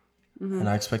kid? Mm-hmm. And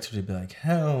I expected her to be like,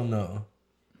 hell no.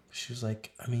 She was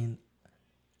like, I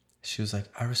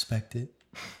respect it.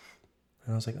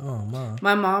 And I was like, oh, Mom.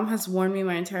 My mom has warned me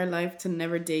my entire life to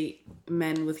never date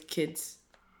men with kids.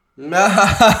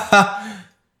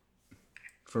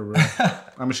 For real. I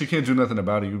mean, she can't do nothing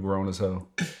about it. You grown as hell.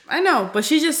 I know, but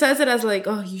she just says it as like,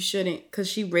 oh, you shouldn't. Because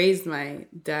she raised my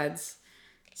dad's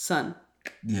son.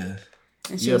 Yeah.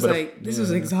 And she was like, this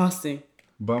was exhausting.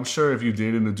 But I'm sure if you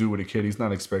dated a dude with a kid, he's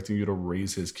not expecting you to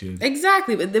raise his kid.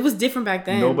 Exactly. But it was different back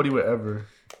then. Nobody would ever.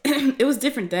 It was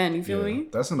different then. You feel me?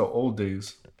 That's in the old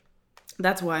days.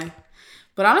 That's why.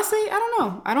 But honestly, I don't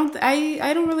know. I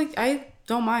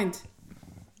don't mind.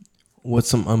 What's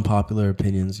some unpopular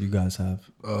opinions you guys have?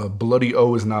 Bloody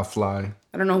O is not fly.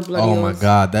 I don't know who Bloody O is. Oh my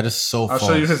God, that is so false. I'll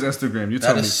show you his Instagram. You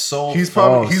tell me. That is so he's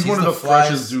false. He's one of the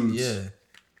freshest dudes. Yeah.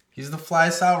 He's the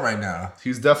flyest out right now.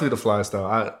 He's definitely the flyest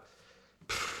out.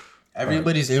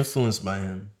 Everybody's influenced by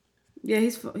him. Yeah,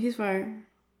 he's fire.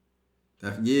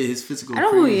 Yeah, his fits go crazy.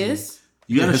 I know who he is.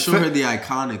 You gotta show her the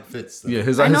iconic fits. Though. Yeah,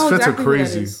 his fits are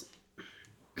crazy.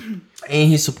 And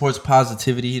he supports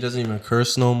positivity. He doesn't even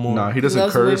curse no more. Nah, he doesn't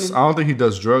curse. Women. I don't think he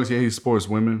does drugs. Yeah, he supports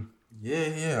women.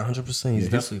 Yeah, 100%. He's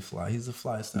definitely fly. He's the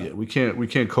fly style. Yeah, we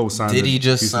can't co-sign. Did he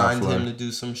just sign him to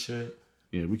do some shit?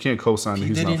 Yeah, we can't co-sign that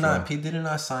he's not fly. P did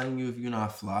not sign you if you're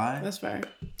not fly. That's fair.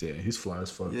 Yeah, he's fly as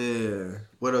fuck. Yeah.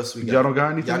 What else we got? Y'all don't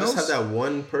got anything else? Y'all just have that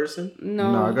one person?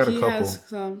 No, I got a couple. Has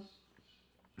some.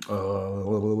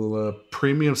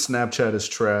 Premium Snapchat is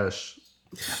trash.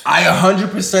 I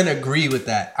 100% agree with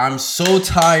that. I'm so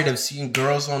tired of seeing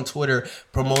girls on Twitter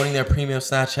promoting their premium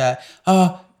Snapchat.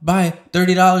 buy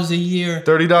 $30 a year.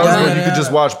 $30, but you could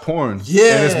just watch porn.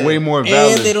 Yeah, and it's way more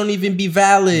valid. And they don't even be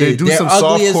valid. They do They're some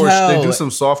ugly as softcore. hell. They do some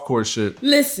softcore shit.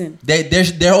 Listen.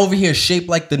 They're over here shaped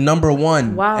like the number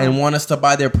one. Wow. And want us to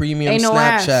buy their premium Ain't no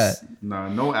Snapchat. ass. Nah,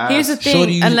 no ass. Here's the thing.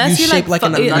 Shorty, unless you you're shape like a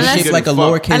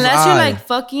lowercase unless you're I. like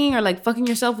fucking or like fucking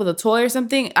yourself with a toy or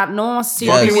something, no one wants to see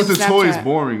Yes. your Fucking with the Snapchat. toy is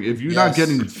boring. If you're not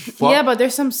getting fucked, Yeah, but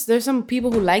there's some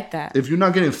people who like that. if you're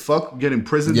not getting fucked, getting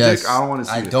prison Yes. dick, I don't want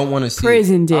to see I it. don't want to see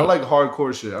Prison I dick. like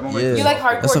hardcore shit. I don't like. Yeah. You like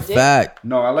hardcore That's a dick? fact.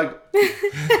 No, I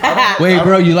like. Wait,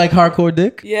 bro, you like hardcore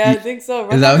dick? Yeah, I think so.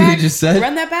 Run Is that what back. you just said?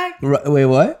 Run that back. Wait,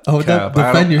 what? Hold up.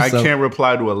 Cap. Defend I yourself. can't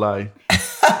reply to a lie.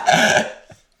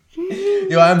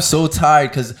 Yo, I'm so tired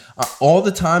because all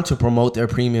the time to promote their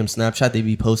premium Snapchat, they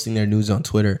be posting their news on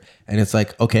Twitter, and it's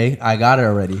like, okay, I got it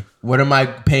already. What am I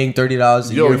paying $30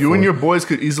 a Yo, year you for? and your boys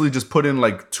could easily just put in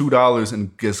like $2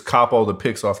 and just cop all the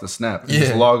pics off the snap. And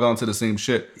just Yeah. log on to the same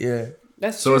shit. Yeah.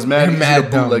 That's So true. it's mad They're easy mad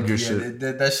to bootleg dumb. your Yeah,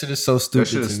 shit. that shit is so stupid.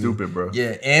 That shit is to me. stupid, bro.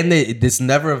 Yeah, and it's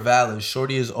never valid.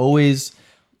 Shorty is always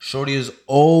Basic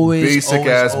always,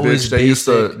 ass always bitch that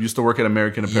basic. used to work at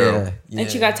American Apparel. Yeah, yeah.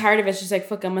 And she got tired of it. She's like,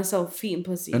 "Fuck, I'm gonna sell feet and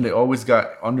pussy." And they always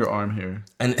got underarm hair.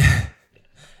 and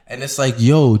it's like,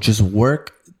 yo, just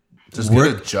work. Just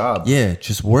work, get a job. Yeah,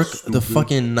 just work the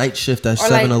fucking night shift at Or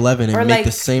like- 7-Eleven and or make like,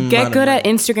 the same Get amount good of at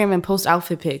Instagram and post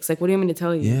outfit pics. Like, what do you want me to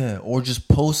tell you? Yeah, or just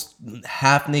post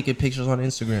half naked pictures on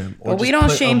Instagram. Or But we just don't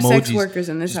put shame sex emojis. workers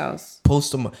in this house.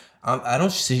 Post them. I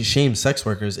don't shame sex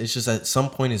workers. It's just at some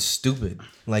point it's stupid.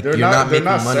 Like They're you're not they're making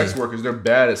not money. sex workers. They're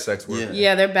bad at sex work. Yeah.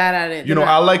 Yeah, they're bad at it. You know, They're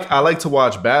not- I like to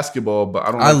watch basketball, but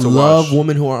I don't I like to love watch.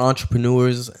 women who are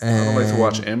entrepreneurs and like to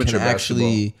watch amateur can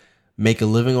actually make a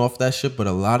living off that shit. But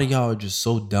a lot of y'all are just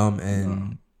so dumb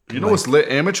and You know what's lit?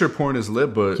 Amateur porn is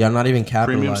lit, but y'all not even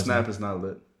capitalizing. premium snap is not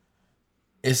lit.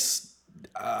 It's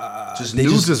Just they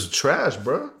news just- is trash,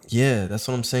 bro. yeah, that's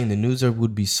what I'm saying. The news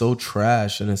would be so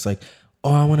trash, and it's like,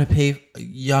 oh, I want to pay.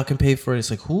 Y'all can pay for it. It's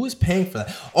like, who is paying for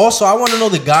that? Also, I want to know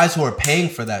the guys who are paying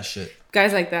for that shit.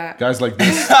 guys like that. Guys like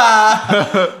this.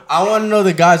 I want to know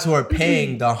the guys who are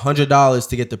paying the $100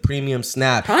 to get the premium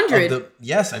snap. of 100? the-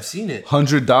 Yes, I've seen it.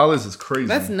 $100 is crazy.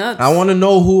 That's nuts. I want to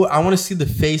know who. I want to see the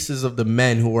faces of the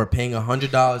men who are paying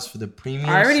 $100 for the premium.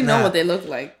 I already know snap, what they look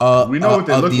like. We know what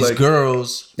they of look these like.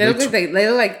 girls They look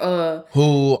like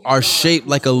who are shaped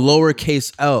like a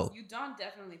lowercase L. You don't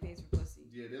definitely pays for pussy.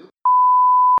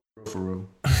 For real.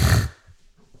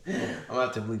 I'm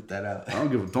about to bleep that out.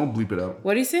 Don't bleep it out.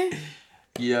 What do you say?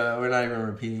 Yeah, we're not even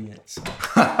repeating it. So.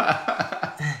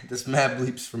 This mad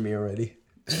bleeps for me already.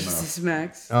 Jesus,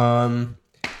 Max.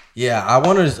 Yeah, I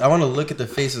want to look at the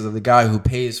faces of the guy who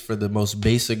pays for the most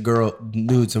basic girl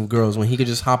nudes of girls when he could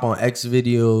just hop on X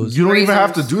videos. You don't even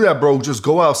have to Razors. do that, bro. Just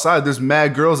go outside. There's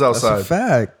mad girls That's outside. a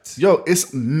fact. Yo,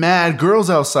 it's mad girls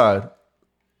outside.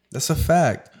 That's a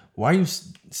fact. Why are you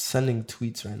sending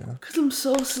tweets right now? Because I'm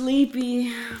so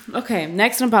sleepy. Okay,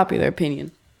 next unpopular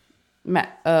opinion.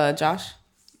 Josh.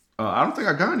 I don't think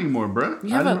I got any more, bruh.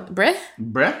 You have a Brett?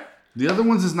 Bruh? The other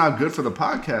ones is not good for the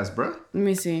podcast, bruh. Let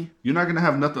me see. You're not gonna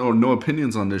have nothing or no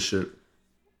opinions on this shit.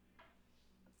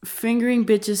 Fingering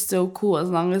bitch is still cool as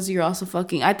long as you're also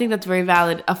fucking. I think that's very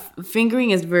valid.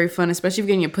 Fingering is very fun, especially if you're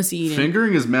getting your pussy eaten.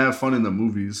 Fingering is mad fun in the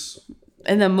movies.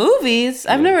 In the movies,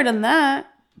 I've never done that.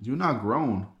 You're not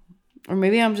grown. Or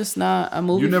maybe I'm just not a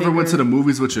movie. You never went to the fingerer.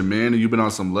 movies with your man and you've been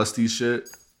on some lusty shit.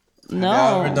 No.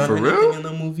 Have you ever done For anything real? in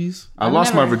the movies? I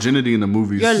lost my never- virginity in the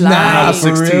movies. You're When I was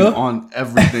lying. For 16 real? on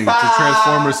everything. To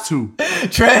Transformers 2.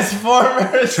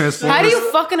 Transformers. How do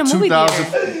you fuck in a movie 2000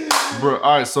 theater? Bro,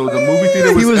 all right, so the movie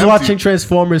theater was He was empty. watching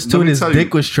Transformers too, Let and me his tell you.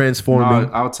 dick was transforming.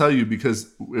 No, I'll tell you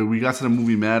because we got to the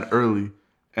movie mad early,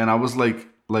 and I was like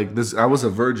this. I was a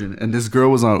virgin, and this girl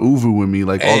was on Uvu with me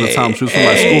like all the time. She was from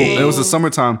my school. And it was the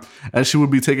summertime, and she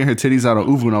would be taking her titties out on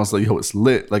Uvu, and I was like, "Yo, it's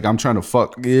lit! Like I'm trying to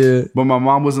fuck." Yeah. But my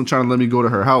mom wasn't trying to let me go to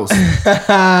her house, so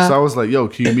I was like, "Yo,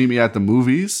 can you meet me at the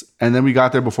movies?" And then we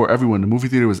got there before everyone. The movie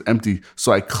theater was empty,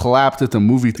 so I clapped at the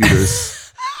movie theaters.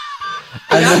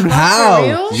 And then For how?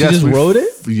 real? She just we- wrote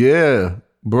it? Yeah,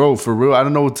 bro, for real. I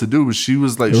don't know what to do, but she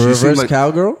was like, The she reverse seemed like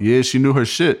cowgirl? Yeah, she knew her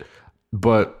shit.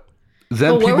 But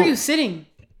then But people where were you sitting?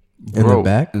 In the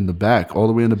back? in the back, all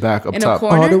the way in the back, up In a top.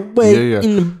 corner? All the way Yeah, yeah.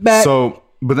 in the back. So,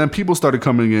 but then people started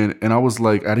coming in, and I was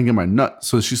like, I didn't get my nut.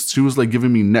 So she was like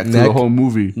giving me neck through the Neck? whole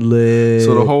movie. Lit.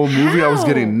 So the whole movie, I was How?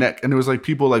 getting neck, and there was like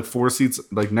people like 4 seats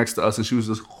like next to us, and she was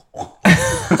just.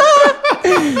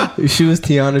 She was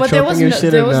Tiana But there was trumping her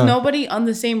shit there or was no? nobody on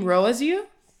the same row as you.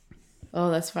 Oh,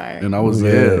 that's fire. And I was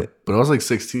Lit. yeah, but I was like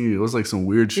 16. It was like some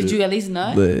weird shit. Did you at least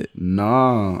nut?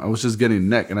 Nah, I was just getting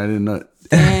neck, and I didn't nut.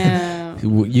 Damn.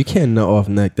 You can't nut off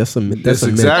neck. That's a myth. That's a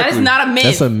myth. That is not a myth.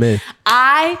 That's a myth.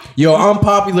 I Yo,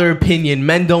 unpopular opinion: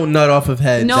 men don't nut off of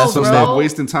head. No, That's So a bro. myth. stop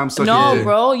wasting time sucking no, dick.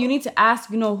 bro. You need to ask.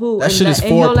 You know who? That and shit is and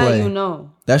he'll let foreplay. you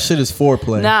know. That shit is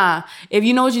foreplay. Nah, if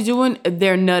you know what you're doing,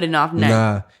 they're nutting off neck.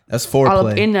 Nah, that's All up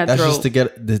foreplay. in that That's just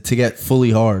throat. to get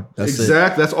fully hard. That's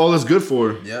Exactly. That's all it's good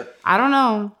for. it. Yep. I don't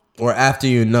know. Or after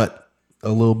you nut a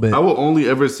little bit. I will only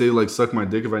ever say like suck my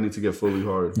dick if I need to get fully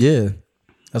hard. Yeah,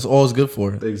 that's all it's good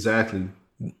for. Exactly.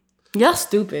 You're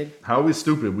stupid. How are we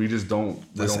stupid? We just don't. we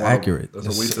That's don't wanna- accurate. That's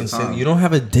That's a waste of insane. time. You don't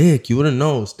have a dick. You wouldn't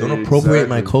know. Don't appropriate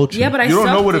my Exactly. culture. Yeah, but I You don't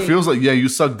know sucked what it dick. feels like. Yeah, you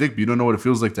suck dick, but you don't know what it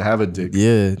feels like to have a dick.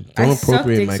 Yeah, I don't suck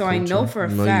appropriate dick, my so culture. I know for a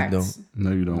no, fact. you don't.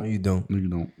 No, you don't. No, you don't. No, you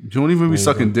don't. You don't even be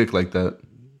sucking dick like that.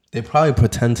 They probably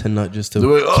pretend to nut just to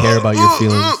They're like, care about your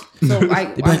feelings. So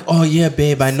They'd be like, "Oh yeah,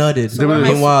 babe, I nutted." what am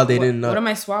I- Meanwhile, they didn't What nut. am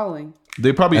I swallowing?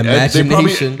 They probably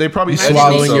Imagination. They probably you educate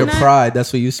swallowing themselves. your nut? pride.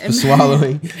 That's what you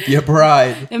swallowing. Your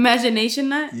pride. Imagination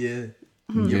nut? Yeah.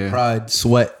 Hmm. Your Yeah. pride,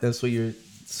 sweat. That's what you're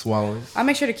swallowing. I'll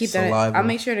make sure to keep that. Saliva. I'll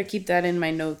make sure to keep that in my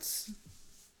notes.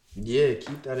 Yeah,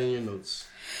 keep that in your notes.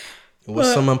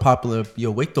 What's some unpopular?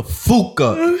 Yo, wake the fuck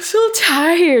up. I'm so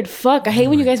tired. Fuck. I hate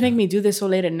when you guys make me do this so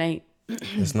late at night.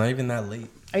 It's not even that late.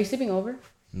 Are you sleeping over?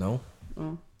 No.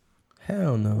 Oh.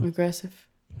 Hell no. Aggressive.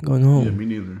 I'm going home. Yeah, me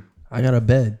neither. I got a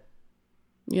bed.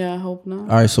 Yeah, I hope not.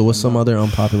 All right, so what's some other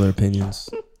unpopular opinions?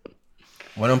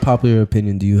 What unpopular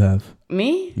opinion do you have?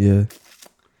 Me? Yeah.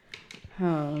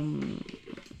 Um,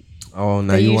 Oh,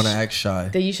 now That you you want to sh- act shy.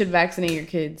 that you should vaccinate your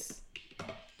kids.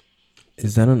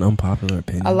 Is that an unpopular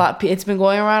opinion? A lot. It's been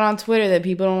going around on Twitter that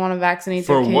people don't want to vaccinate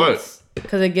For their kids. what?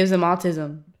 Because it gives them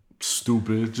autism.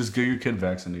 Stupid. Just get your kid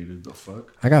vaccinated. The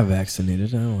fuck. I got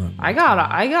vaccinated. I don't want. I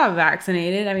got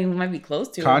vaccinated. I mean, we might be close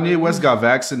to it. Kanye but- West got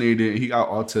vaccinated. He got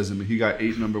autism, and he got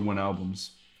 8 #1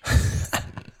 albums.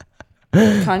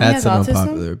 Kanye That's has an autism.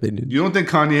 unpopular opinion. You don't think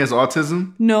Kanye has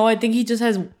autism? No, I think he just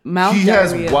has mouth He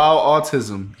has diarrhea. wild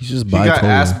autism. He's just He got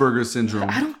bipolar. Asperger's syndrome.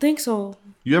 I don't think so.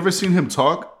 You ever seen him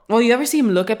talk? Well, you ever see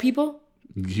him look at people?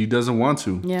 He doesn't want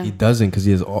to. Yeah. He doesn't because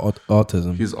he has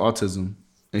autism. He has autism,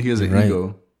 and he has an Right.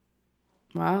 ego.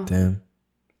 Wow. Damn.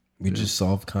 We just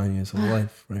solved Kanye's whole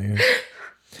life right here.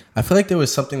 I feel like there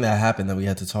was something that happened that we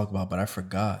had to talk about, but I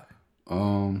forgot.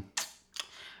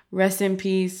 Rest in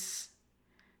peace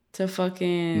to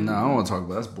fucking. Nah, I don't want to talk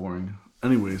about. That's boring.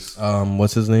 Anyways,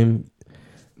 What's his name?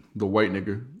 the white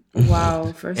nigga.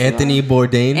 Wow. First of Anthony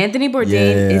Bourdain. Anthony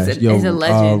Bourdain is a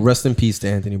legend. Rest in peace to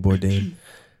Anthony Bourdain.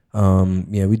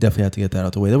 Yeah, we definitely have to get that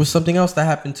out the way. There was something else that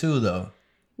happened too, though.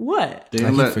 What? They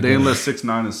didn't let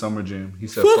 6ix9ine in Summer Jam. He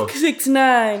said Fuck fuck.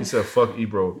 6ix9ine. He said fuck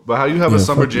Ebro. But how you have a Yeah,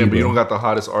 Summer fuck Jam, but you Ebro. don't got the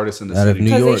hottest artist in the Out of city? New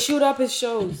Because they York. shoot up his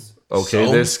shows. Okay,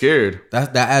 So? they're scared.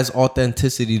 That adds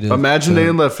authenticity to. Imagine to, they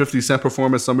didn't let 50 Cent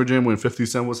perform at Summer Jam when 50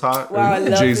 Cent was hot. Wow, I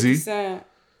love Jay 50 Z. Cent.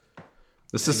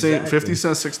 It's the same. 50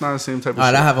 Cent, 6ix9ine, same type of All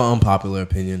right, shit. I have an unpopular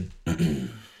opinion.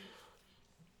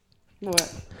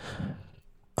 What?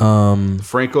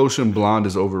 Frank Ocean Blonde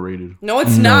is overrated. No,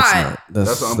 it's No, not. it's not. That's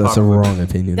That's a unpopular. wrong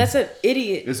opinion. That's an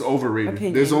idiot. It's overrated.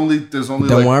 Opinion. There's only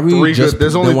Then why like were you 3 just- good.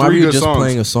 There's then only why were 3 you good just songs.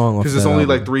 playing a song off Because there's that only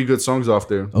album? like 3 good songs off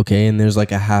there. Okay, and there's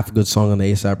like a half good song on the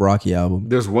ASAP Rocky album.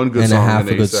 There's one good and song a half on a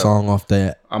the good A$AP. song off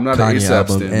the I'm not Kanye an ASAP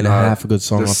album, stan. and a Nah, half a good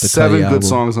song there's off the 7 Cudi good album.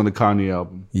 songs on the Kanye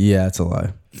album. Yeah, that's a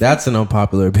lie. That's an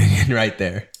unpopular opinion right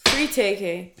there. Free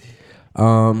TK.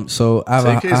 So I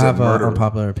TK is a have an murderer.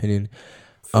 unpopular opinion.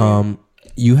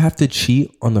 You have to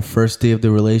cheat on the first day of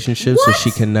the relationship so What?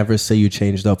 she can never say you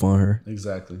changed up on her.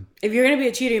 Exactly. If you're gonna be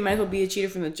a cheater, you might as well be a cheater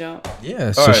from the jump.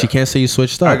 Yeah, so right. she can't say you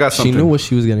switched up. I got She something. knew what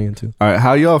she was getting into. All right,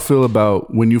 how y'all feel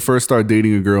about when you first start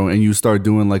dating a girl and you start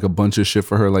doing like a bunch of shit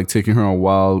for her, like taking her on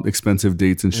wild, expensive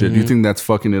dates and shit? Mm-hmm. Do you think that's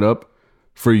fucking it up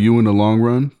for you in the long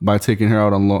run by taking her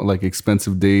out on like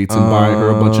expensive dates and buying her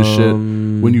a bunch of shit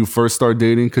when you first start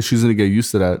dating? Because she's gonna get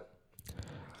used to that.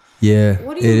 Yeah,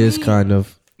 What it do you is mean? kind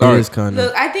of. It All right. is kind of.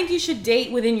 Look, I think you should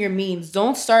date within your means.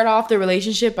 Don't start off the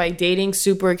relationship by dating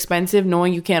super expensive,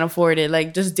 knowing you can't afford it.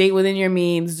 Like, just date within your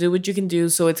means. Do what you can do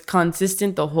so it's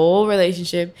consistent the whole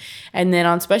relationship. And then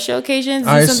on special occasions, do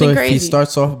All right, so something if crazy. he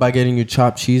starts off by getting you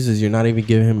chopped cheeses, you're not even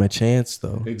giving him a chance,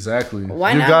 though. Exactly.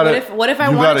 Why You not? gotta- What if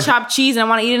I you want gotta- to chop cheese and I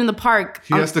want to eat it in the park?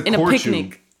 He has to in a court you.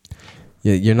 picnic.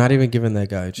 Yeah, you're not even giving that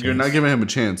guy a chance. You're not giving him a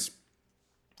chance.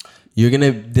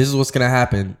 This is what's gonna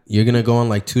happen. You're gonna go on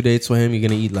like 2 dates with him. You're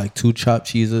gonna eat like 2 chopped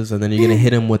cheeses, and then you're gonna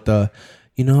hit him with the,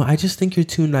 I just think you're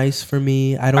too nice for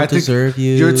me. I don't I think deserve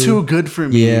you. You're too good for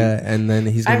me. Yeah, and then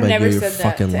he's gonna I've be like, never you're a said that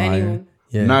fucking to liar. anyone.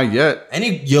 Yeah. Not yet.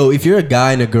 If you're a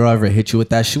guy and a girl ever hit you with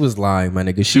that, she was lying, my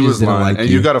nigga. She was just didn't lying, like and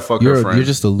you. you gotta fuck her you're, friend. You're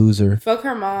just a loser. Fuck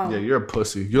her mom. Yeah, you're a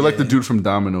pussy. You're like the dude from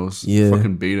Domino's. Yeah.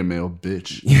 Fucking beta male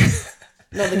bitch.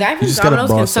 No, the guy from just gotta Domino's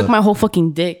can boss suck up. my whole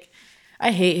fucking dick.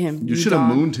 I hate him. You should have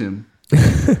mooned him.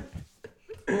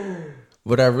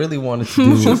 What I really wanted to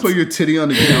You should do. have put your titty on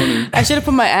the counter. I should have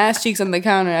put my ass cheeks on the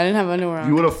counter. I didn't have underwear on.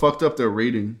 You would have fucked up their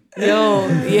rating. Yo,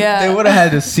 They yeah. would have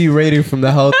had a C rating from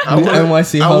the health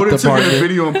NYC I health would have taken a department.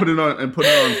 video and put it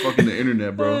on fucking the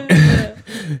internet, bro.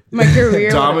 My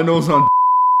career. Domino's on.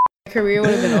 Career would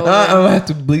have been over. I'm gonna have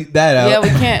to bleep that out.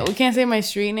 Yeah, we can't say my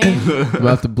street name. I'm gonna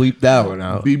have to bleep that one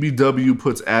out. BBW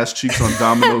puts ass cheeks on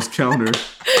Domino's counter.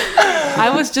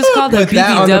 I was just called a Put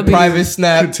that on the BBW. private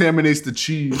snap. Contaminates the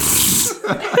cheese.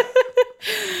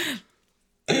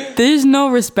 There's no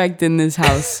respect in this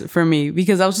house for me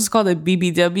because I was just called a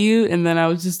BBW and then I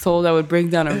was just told I would bring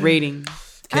down a rating.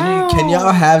 Can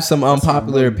y'all have some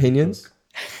unpopular opinions?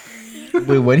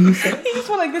 Wait, what did he say? He just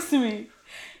went like this to me.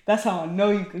 That's how I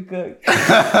know you could cook.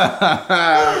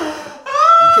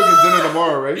 You cooking dinner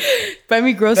tomorrow, right? Buy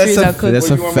me groceries, I'll cook. That's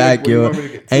What a do you want me to- fact, what do you yo. want me to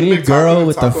get? Any Shrimp taco girl and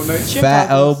with the taco night? Shrimp fat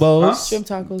tacos. elbows Shrimp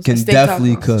tacos. can steak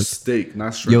definitely tacos. cook. Steak,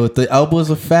 not shrimp. Yo, if the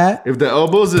elbows are fat, If the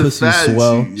elbows is Pussy fat,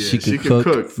 swell, she she can could cook.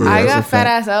 cook. for Yeah, I real. that's got a fat fact.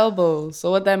 ass elbows.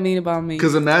 So what that mean about me?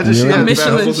 Because imagine she Yeah. had fat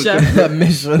Michelin elbows. chef. a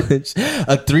Michelin,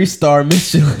 a 3-star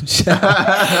Michelin chef.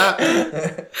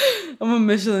 I'm a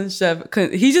Michelin chef.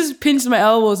 'Cause he just pinched my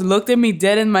elbows and looked at me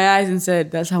dead in my eyes and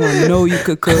said, "That's how I know you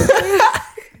could cook."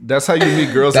 That's how you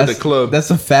meet girls at the club. That's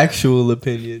a factual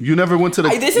opinion. You never went to the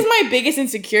This is my biggest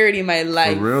insecurity in my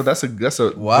life. for real. That's a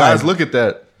Why? guys. Look at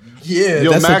that. Yeah,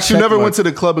 Yo, that's a Max, you check never mark. went to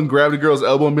the club and grabbed a girl's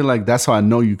elbow and been like, "That's how I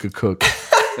know you could cook,"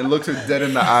 and looked her dead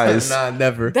in the eyes. Nah,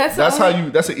 never. That's That's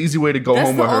an easy way to go That's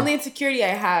home the with her. only insecurity I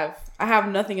have. I have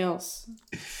nothing else.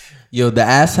 Yo, the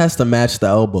ass has to match the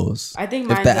elbows. I think if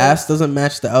mine the does. ass doesn't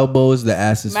match the elbows, the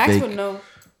ass is Max fake. would know.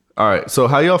 All right, so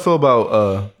how y'all feel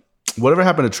about whatever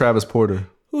happened to Travis Porter?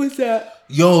 Who is that?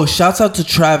 Yo, shouts out to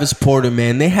Travis Porter,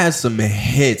 man. They had some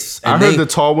hits. I And heard they, the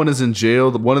tall one is in jail.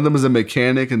 One of them is a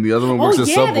mechanic, and the other one works at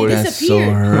Subway. they that's so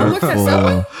disappeared. One works at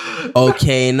Subway? hurtful.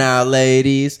 Okay, now,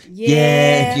 ladies. Yeah,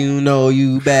 Yeah. you know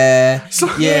you bad.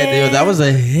 Yeah, yo, that was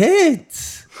a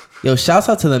hit. Yo, shouts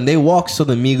out to them. They walked so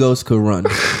the Migos could run.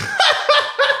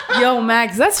 Yo,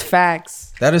 Max, that's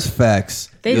facts. That is facts.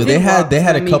 They Yo, did they had walk they so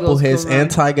had the a couple Migos hits. could run. And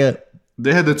Tyga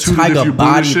They had the two if Tyga you booty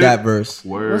bodied shit. that verse.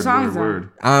 Word, What song word, is that? word.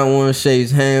 I don't want to shake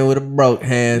his hand with a broke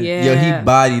hand. Yo, Yeah. he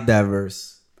bodied that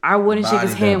verse. I wouldn't shake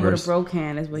his Bodied that hand with verse. a broke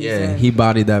hand, is what he Yeah, said. he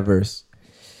bodied that verse.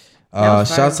 was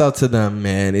fire. Shouts out to them,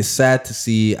 man. It's sad to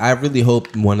see. I really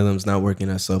hope one of them's not working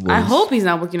at Subway. I hope he's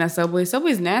not working at Subway.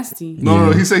 Subway's nasty.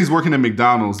 No, he said he's working at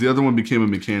McDonald's. The other one became a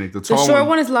mechanic. The The tall short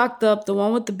one is locked up. The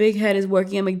one with the big head is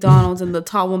working at McDonald's, and the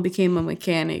tall one became a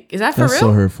mechanic. Is that for That's real?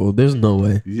 so hurtful. There's no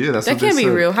way. Yeah, that's That what they can't be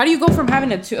said. real. How do you go from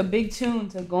having a big tune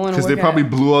to going to Because work they probably at?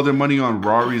 blew all their money on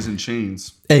Raris and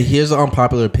chains. Hey, here's an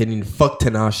unpopular opinion. Fuck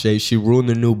Tinashe. She ruined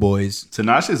the New Boys.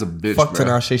 Tinashe's a bitch. Fuck bruh.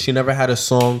 Tinashe. She never had a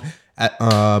song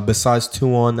besides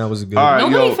 2 On that was good. All right,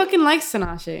 Nobody yo, fucking likes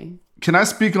Tinashe. can I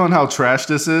speak on how trash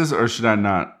this is, or should I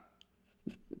not?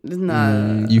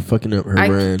 Nah. You fucking up her I-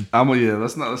 brand.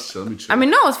 Let's chill. Let me chill. I mean,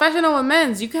 no, it's Fashion Over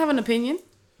Men's. You can have an opinion.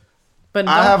 But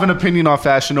I don't- have an opinion on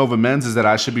Fashion Over Men's is that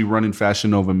I should be running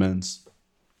Fashion Over Men's.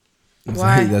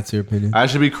 Why? That's your opinion. I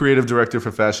should be creative director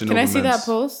for Fashion Can Over I Men's. see that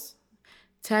post?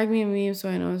 Tag me a meme so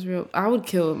I know it's real. I would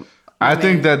kill him. I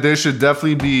think that there should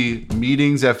definitely be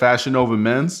meetings at Fashion Over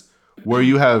Men's where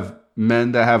you have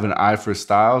men that have an eye for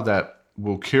style that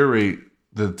will curate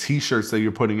the t-shirts that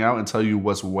you're putting out and tell you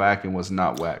what's whack and what's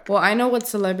not whack. Well, I know what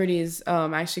celebrity is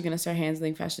actually going to start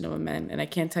handling Fashion Over Men, and I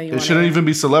can't tell you. It on shouldn't air. even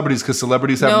be celebrities because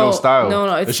celebrities have no style.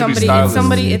 No, It it's should be somebody. It's stylists.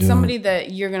 somebody. They It's do. somebody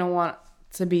that you're gonna want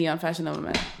to be on Fashion Over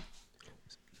Men.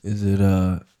 Is it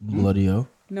Bloody O?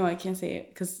 No, I can't say it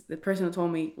because the person who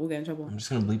told me will get in trouble. I'm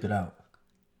just gonna bleep it out.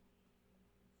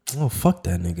 Oh, fuck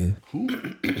that nigga.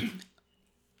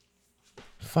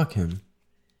 Fuck him.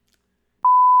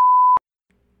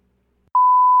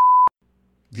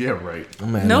 Yeah, right.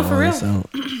 I'm mad No, at for all real. this out.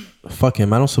 Fuck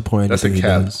him. I don't support That's a anything he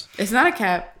cap. does. It's not a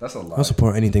cap. That's a I lot. don't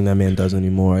support anything that man does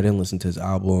anymore. I didn't listen to his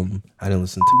album. I didn't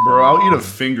listen to. Bro, I'll eat a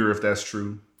finger if that's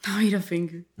true. I'll eat a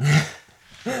finger.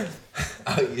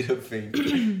 I'll eat a finger.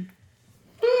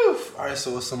 Oof. All right.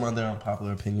 So what's some other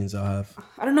unpopular opinions I have?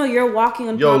 I don't know. You're walking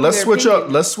on. Yo, let's switch up.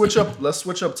 Let's switch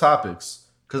up topics.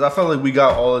 Because I felt like we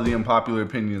got all of the unpopular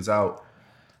opinions out.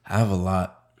 I have a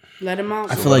lot. Let him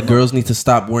out. I feel like girls need to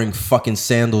stop wearing fucking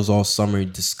sandals all summer.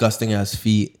 Disgusting ass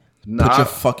feet. Nah. Put your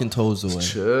fucking toes away.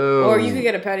 Chill. Or you could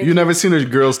get a pedicure. You never seen a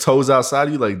girl's toes outside?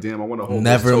 You like, damn, I want to hold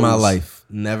Never those in my toes. life.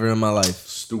 Never in my life.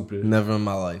 Stupid. Never in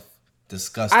my life.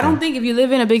 disgusting. I don't think if you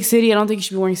live in a big city, I don't think you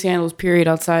should be wearing sandals. Period.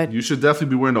 Outside. You should definitely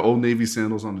be wearing the Old Navy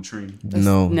sandals on the train.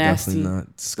 No, nasty. definitely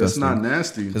not. Disgusting. That's not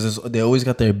nasty. Because they always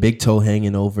got their big toe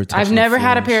hanging over. I've never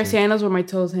had a pair of sandals where my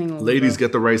toes hang over. Ladies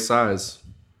get the right size.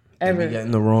 Ever.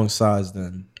 Getting the wrong size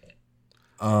then.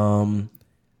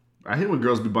 I hate when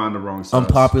girls be buying the wrong size.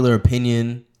 Unpopular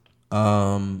opinion.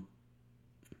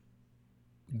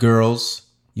 Girls,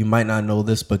 you might not know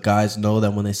this, but guys know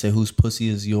that when they say whose pussy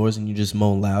is yours and you just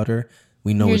moan louder,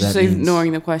 we know You're what that just means.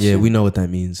 ignoring the question. Yeah, we know what that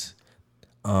means.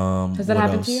 Has that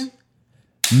happened to you?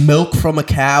 Milk from a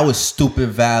cow is stupid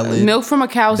valid. Milk from a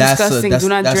cow is disgusting. Do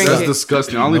not drink That's it.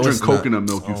 disgusting. I only No, drink it's not. coconut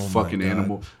milk, you Oh my fucking God.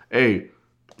 animal. Hey,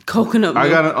 Coconut milk. I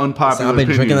got an unpopular I've been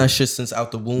opinion. drinking that shit since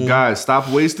out the womb. Guys, stop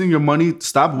wasting your money.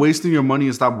 Stop wasting your money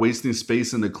and stop wasting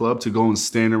space in the club to go and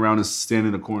stand around and stand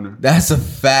in a corner. That's a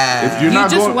fact. If you're You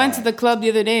not just going, went to the club the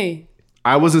other day.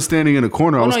 I wasn't standing in a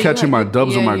corner. I was catching my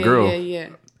dubs with my girl. Yeah.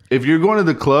 If you're going to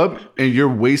the club and you're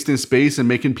wasting space and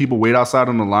making people wait outside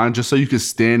on the line just so you can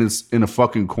stand in a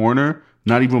fucking corner,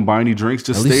 not even buy any drinks,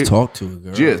 just At stay. least talk to a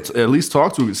girl. Yeah, at least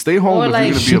talk to it. Stay home Or if like-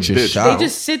 you're gonna be a Shoot your bitch. shot. They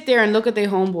just sit there and look at their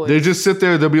homeboy. They just sit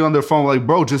there. They'll be on their phone like,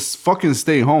 bro, just fucking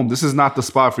stay home. This is not the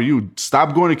spot for you.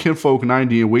 Stop going to Kinfolk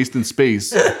 90 and wasting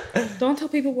space. Don't tell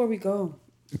people where we go.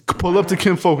 Pull up to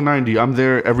Kinfolk 90. I'm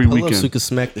there every Pull up weekend. so you can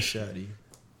smack the shot.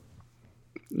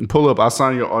 Pull up. I'll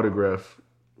sign your autograph.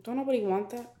 Don't nobody want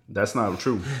that? That's not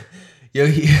true. Yo,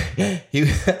 he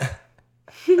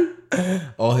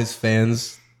all his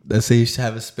fans that say he should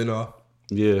have a spinoff.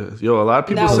 Yeah. Yo, a lot of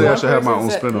people say I should have my own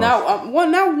spinoff.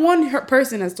 Now one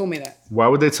person has told me that. Why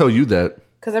would they tell you that?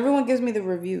 Because everyone gives me the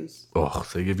reviews. Oh,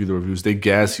 they give you the reviews. They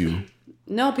gas you.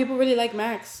 No, people really like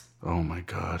Max. Oh my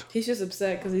God. He's just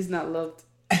upset because he's not loved.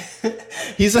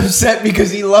 He's upset because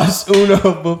he lost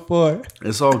Uno before.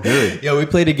 It's all good. Yo, we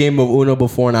played a game of Uno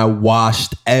before and I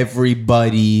washed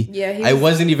everybody. Yeah, I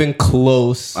wasn't even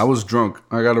close. I was drunk.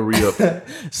 I got to re-up.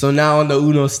 So now on the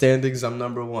Uno standings, I'm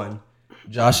number 1.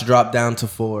 Josh dropped down to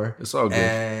 4. It's all good.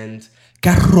 And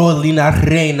Carolina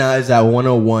Reina is at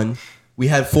 101. We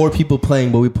had 4 people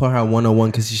playing, but we put her at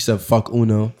 101 because she said fuck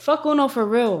Uno. Fuck Uno for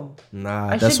real. Nah,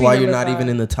 I that's should be why you're number not 5. even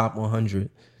in the top 100.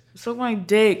 Suck my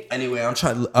dick. Anyway, I'm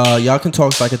trying. Y'all can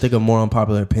talk so I can think of more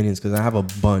unpopular opinions because I have a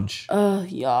bunch.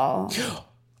 Y'all.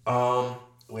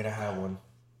 Wait, I had one.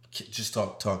 Just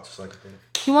talk so I can think.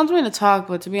 He wants me to talk,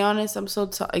 but to be honest, I'm so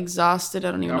exhausted.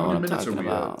 I don't even know what I'm talking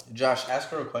about. Josh, ask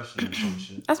her a question or some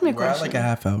shit. Ask me a We're at question. like a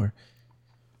half hour.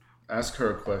 Ask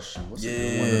her a question. What's the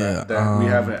good Yeah, one that we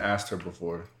haven't asked her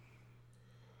before?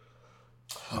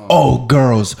 Oh,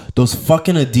 girls, those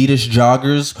fucking Adidas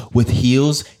joggers with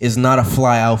heels is not a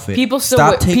fly outfit. People still Stop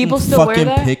wear- taking people still wear fucking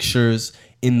that? pictures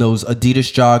in those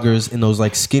Adidas joggers, in those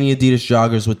like skinny Adidas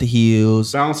joggers with the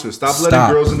heels. Bouncer, stop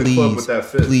letting girls in the club with that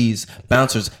fit. Please,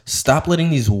 bouncers, stop letting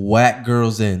these whack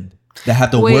girls in that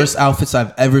have the Wait. worst outfits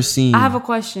I've ever seen. I have a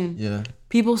question. Yeah.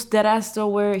 People deadass still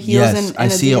wear heels Yes, and I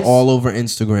see it Adidas? all over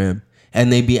Instagram,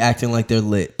 and they be acting like they're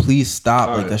lit. Please stop.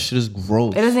 All Like right. that shit is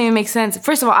gross. It doesn't even make sense.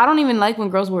 First of all, I don't even like when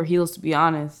girls wear heels, to be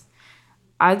honest.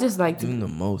 I just like to, Doing the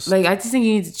most. like, I just think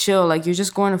you need to chill. Like, you're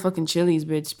just going to fucking Chili's,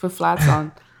 bitch. Put flats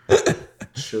on.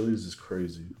 Chili's is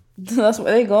crazy. That's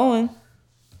where they going.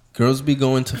 Girls be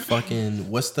going to fucking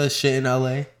what's the shit in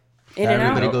LA? In and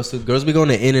Everybody out. goes to girls be going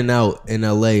to In and Out in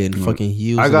LA and fucking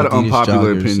heels. I got and an Adidas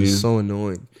unpopular joggers. opinion. It's so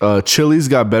annoying. Chili's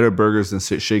got better burgers than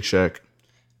Shake Shack.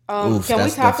 Oof, Can we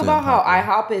that's talk definitely about how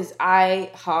unpopular. IHOP is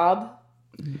IHOB?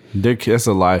 That's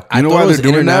a lie. You I know thought why it was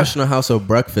they're doing that? International House of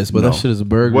Breakfast, but No. that shit is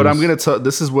burgers. What I'm gonna tell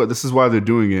this is why they're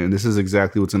doing it, and this is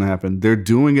exactly what's gonna happen. They're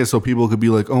doing it so people could be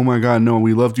like, "Oh my god, no,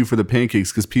 we loved you for the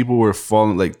pancakes," because people were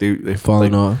falling like they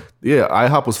Falling like, off. Yeah,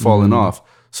 IHOP was falling off.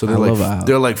 So I love IHOP.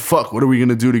 they're like, "Fuck, what are we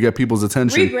gonna do to get people's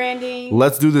attention? Rebranding.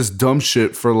 Let's do this dumb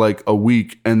shit for like a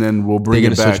week, and then we'll bring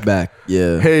They're it gonna back. switch back.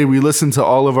 Yeah. Hey, we listened to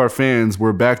all of our fans.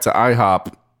 We're back to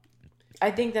IHOP. I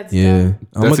think that's Yeah. dumb. I'm That's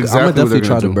gonna exactly what definitely they're try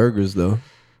gonna the do. burgers though.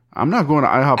 I'm not going to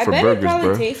IHOP I for bet burgers, it probably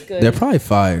bro. tastes good. They're probably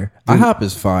fire. IHOP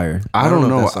is fire. I don't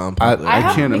know. if that's unpopular. I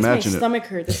IHOP can't makes imagine my it. stomach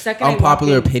hurt. The second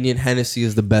Unpopular I walk in. opinion: Hennessy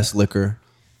is the best liquor.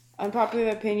 Unpopular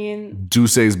opinion.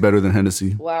 Douce is better than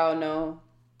Hennessy. Wow, no.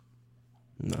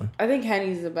 No. I think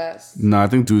Henny's the best. No, I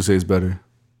think Douce is better.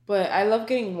 But I love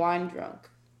getting wine drunk.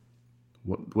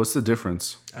 What's the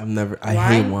difference? I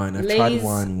hate wine. I've tried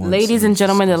wine once. Ladies and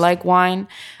gentlemen that like wine,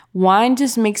 wine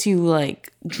just makes you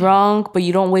like drunk, but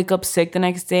you don't wake up sick the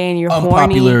next day and you're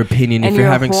Unpopular horny. opinion: and if you're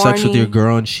having sex with horny. your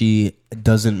girl and she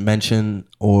doesn't mention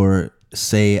or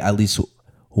say at least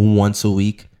once a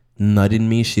week, nutting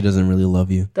me, she doesn't really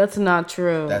love you. That's not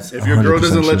true. That's If your girl 100%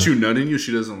 doesn't let true. you nut in you,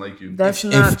 she doesn't like you. That's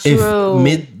not true.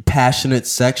 If passionate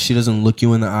sex, she doesn't look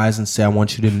you in the eyes and say, "I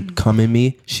want you to come in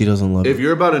me," she doesn't love If it.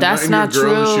 you're about to That's nut in your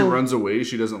not girl and she true. runs away,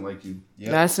 she doesn't like you.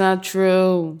 Yep. That's not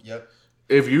true. Yep.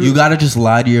 If You gotta just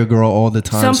lie to your girl all the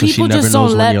time, Some so she people never just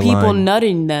knows don't when let you're people lying. nut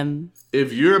in them.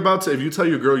 if you tell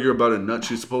your girl you're about to nut,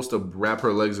 she's supposed to wrap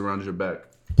her legs around your back.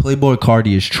 Playboy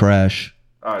Cardi is trash.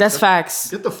 All right, That's facts.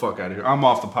 Get the fuck out of here. I'm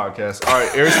off the podcast. All right,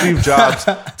 Air Steve Jobs,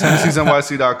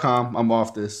 Tennessee'sNYC.com. I'm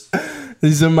off this.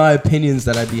 These are my opinions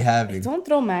that I be having. Don't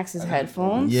throw Max's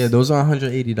headphones. Yeah, those are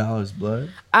 $180, blood.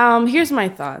 Here's my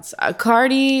thoughts.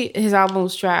 Cardi, his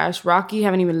album's trash. Rocky,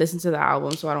 haven't even listened to the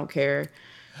album, so I don't care.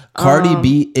 Cardi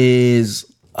B is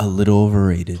a little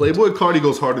overrated. Playboy Cardi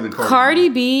goes harder than Cardi. Cardi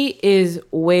B is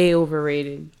way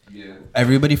overrated. Yeah.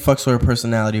 Everybody fucks with her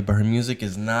personality, but her music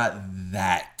is not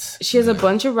that. She has a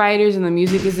bunch of writers, and the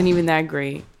music isn't even that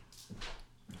great.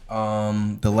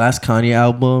 The last Kanye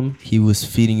album, he was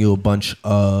feeding you a bunch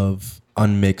of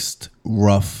unmixed,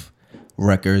 rough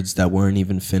records that weren't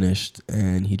even finished,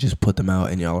 and he just put them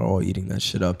out, and y'all are all eating that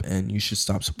shit up. And you should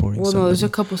stop supporting. Well, somebody. no, there's a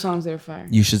couple songs that are fire.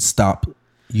 You should stop.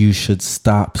 You should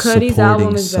stop Cudi's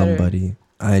album supporting is better. somebody.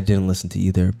 I didn't listen to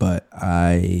either, but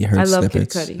I heard I love Kid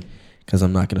snippets. Cudi. Because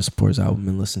I'm not gonna support his album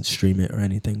and stream it or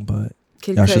anything. But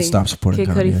Kid y'all should Cudi. stop supporting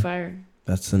Kid Kanye. Cudi fire.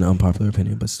 That's an unpopular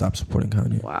opinion, but stop supporting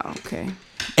Kanye. Wow. Okay.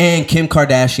 And Kim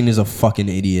Kardashian is a fucking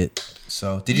idiot.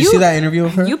 So, did you see that interview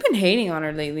of her? You've been hating on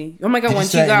her lately. Oh my god, Did you when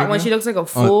see that when interview? she looks like a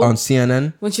fool. on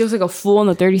CNN. When she looks like a fool in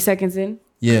the 30 seconds in.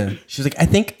 Yeah, she was like, I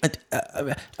think.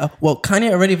 Well, Kanye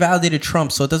already validated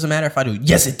Trump, so it doesn't matter if I do.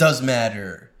 Yes, it does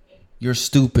matter. You're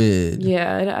stupid.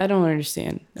 Yeah, I don't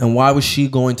understand. And why was she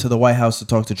going to the White House to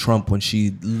talk to Trump when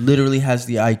she literally has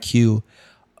the IQ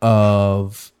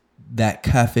of that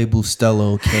Cafe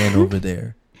Bustelo can over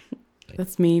there?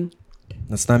 That's mean.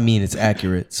 That's not mean. It's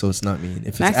accurate, so it's not mean. If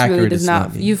it's Max accurate, really does it's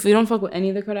not mean. You don't fuck with any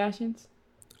of the Kardashians?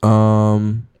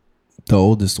 The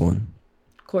oldest one.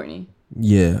 Courtney.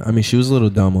 Yeah, I mean, she was a little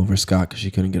dumb over Scott because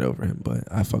she couldn't get over him, but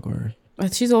I fuck with her.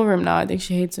 But she's over him now. I think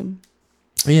she hates him.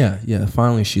 Yeah.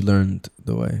 Finally, she learned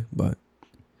the way, but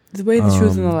The way, the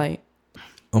truth, and the light.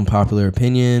 unpopular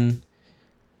opinion.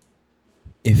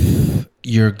 If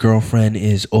your girlfriend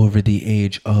is over the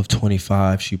age of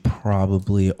 25, she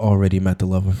probably already met the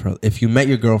love of her. If you met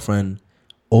your girlfriend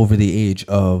over the age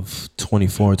of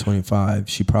 24, 25,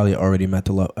 she probably already met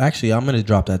the love. Actually, I'm going to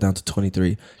drop that down to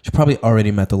 23. She probably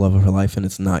already met the love of her life, and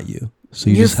it's not you. So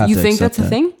you just have to think accept that's a that.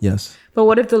 thing? Yes. But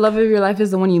what if the love of your life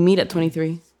is the one you meet at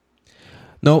 23?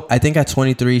 No, I think at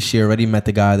 23, she already met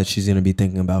the guy that she's going to be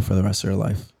thinking about for the rest of her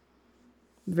life.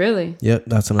 Really? Yep,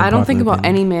 that's an I don't think unpopular about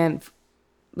opinion. any man,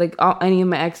 like any of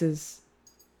my exes.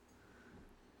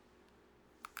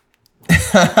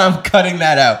 I'm cutting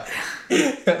that out.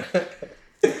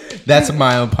 That's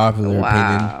my unpopular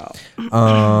Wow.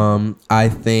 opinion. I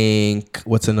think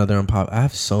what's another unpopular? I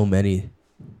have so many.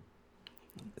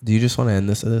 Do you just want to end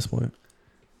this at this point?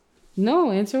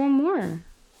 No, answer one more.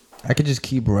 I could just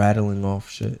keep rattling off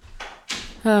shit.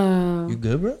 You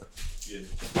good, bro? Yeah.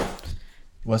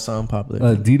 What's the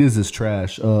unpopular? Adidas is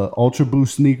trash. Ultra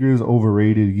Boost sneakers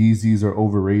overrated. Yeezys are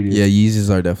overrated. Yeah,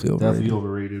 Yeezys are definitely overrated.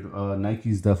 Definitely overrated.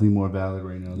 Nike's definitely more valid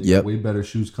right now. They Yep. got way better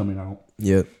shoes coming out.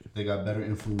 Yep. They got better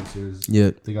influencers.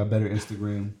 Yep. They got better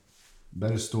Instagram,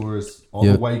 better stores. All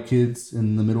Yep. the white kids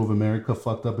in the middle of America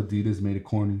fucked up Adidas, made it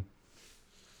corny.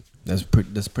 That's pretty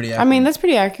accurate. I mean, that's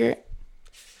pretty accurate.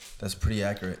 That's pretty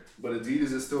accurate. But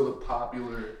Adidas is still the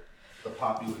popular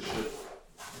shit.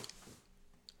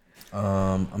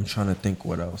 I'm trying to think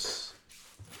what else.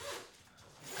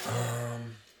 I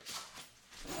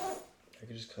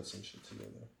could just cut some shit together.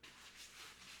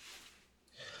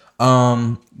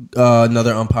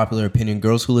 Another unpopular opinion: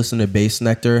 girls who listen to Bass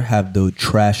Nectar have the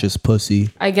trashest pussy.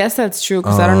 I guess that's true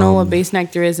because I don't know what base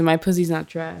nectar is, and my pussy's not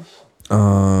trash.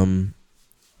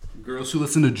 Girls who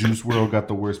listen to Juice WRLD got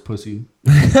the worst pussy.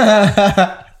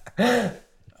 That's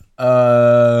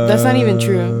not even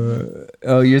true.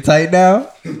 Oh, you're tight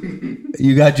now?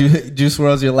 You got Juice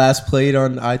WRLD's your last played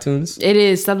on iTunes? It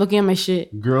is. Stop looking at my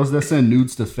shit. Girls that send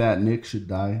nudes to Fat Nick should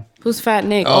die. Who's Fat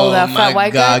Nick? Oh, that fat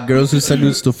white guy. Girls who send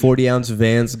nudes to 40-ounce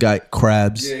Vans got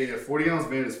crabs. Yeah. 40-ounce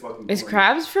van is fucking. Is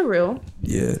crabs for real?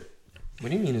 Yeah. What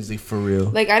do you mean is he for real?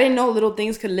 Like, I didn't know little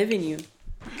things could live in you.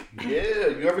 Yeah,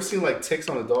 you ever seen like ticks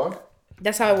on a dog?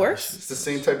 That's how it works? It's the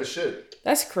same type of shit.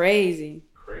 That's crazy.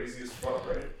 Crazy as fuck,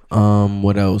 right?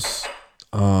 What else?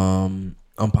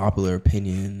 Unpopular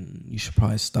opinion. You should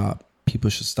probably stop. People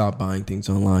should stop buying things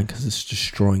online because it's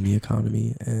destroying the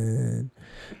economy and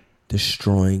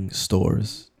destroying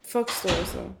stores. Fuck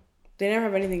stores, though. They never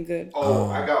have anything good.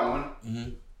 Oh, I got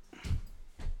one.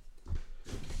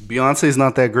 Beyonce's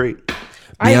not that great.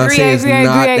 I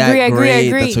agree.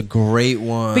 That's a great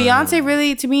one. Beyonce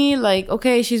really, to me, like,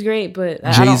 okay, she's great, but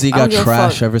Jay-Z got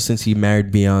trashed ever since he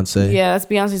married Beyonce. Yeah, that's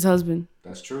Beyonce's husband.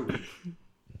 That's true.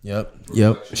 Yep.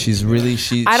 She's really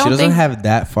she doesn't have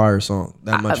that fire song,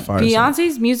 that much fire.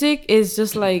 Beyonce's music is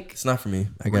just like, it's not for me,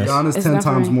 I guess. Rihanna's It's 10 not for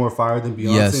times me. more fire than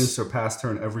Beyonce and surpassed her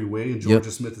in every way, and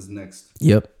Georgia Smith is next.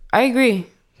 Yep. I agree.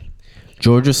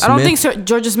 Georgia Smith. I don't think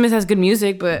Georgia Smith has good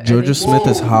music, but Georgia Smith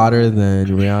is hotter than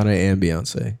Rihanna and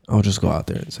Beyonce. I'll just go out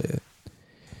there and say it.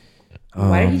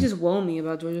 Why did you just whoa me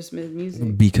about Georgia Smith's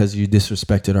music? Because you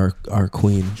disrespected our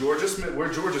queen. Georgia Smith,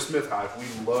 we're Georgia Smith hive.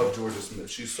 We love Georgia Smith.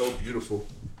 She's so beautiful.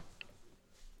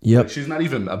 Yep. Like, she's not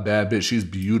even a bad bitch. She's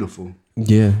beautiful.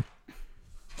 Yeah.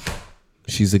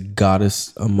 She's a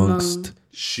goddess amongst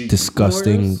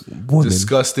disgusting women.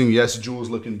 Disgusting, yes, Jules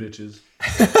looking bitches.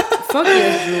 Fuck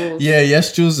yes, Jules. Yeah,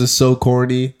 yes, Jules is so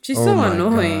corny. She's so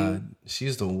annoying. God.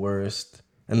 She's the worst.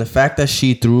 And the fact that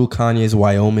she threw Kanye's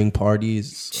Wyoming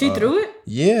parties. She threw it?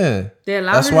 Yeah. They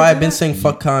allowed That's her why to I've do been that? saying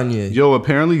fuck Kanye. Yo,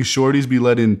 apparently shorties be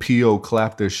letting P.O.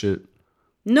 clap their shit.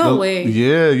 No way.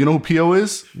 Yeah, you know who P.O.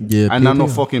 is? Yeah, I'm not no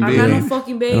P.O. fucking I'm baby. not no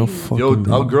fucking baby.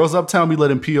 Yo, girls uptown be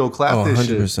letting P.O. clap their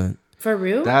shit. 100%. For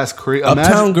real? That's crazy.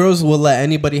 Uptown girls will let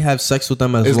anybody have sex with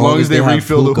them as long as they have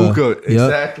refill the hookah. Yep.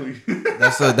 Exactly.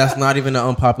 That's not even an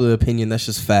unpopular opinion. That's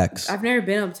just facts. I've never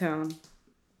been uptown.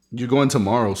 You're going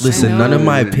tomorrow. So. Listen, none of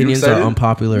my You opinions are excited?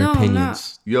 unpowder No, I'm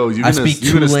opinions. Yo, you're I gonna, speak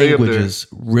you're two gonna stay up there. languages,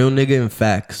 real nigga and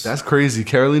facts. That's crazy.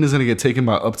 Carolina's gonna get taken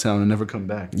by Uptown and never come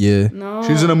back. Yeah. No.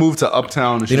 She's gonna move to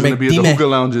Uptown and she's They're gonna be at the hookah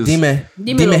lounges. Dime,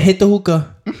 hit the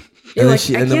hookah. And then, I we're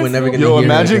can't never feel- gonna Yo, hear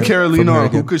imagine it Carolina from her on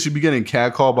again. hookah. She'd be getting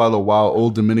catcalled by the wild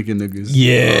old Dominican niggas.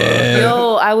 Yeah.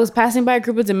 Yo, I was passing by a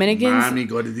group of Dominicans. Mami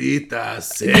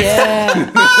gorditas. Yeah.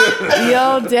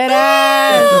 Yo, dead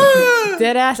ass.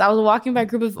 Dead ass. I was walking by a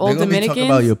group of They're old gonna be talking Dominicans.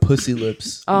 about your pussy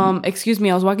lips. Excuse me,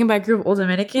 I was walking by a group of old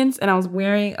Dominicans and I was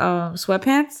wearing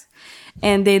sweatpants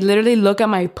and they literally look at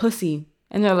my pussy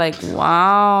and they're like,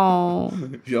 wow.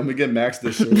 Yo, I'm gonna get Max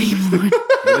this shirt.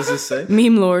 What does this say?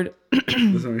 Meme Lord.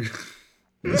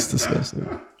 It's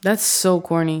disgusting. That's so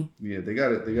corny. Yeah, they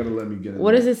gotta let me get it.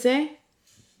 What does it say?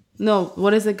 No,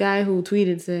 what does the guy who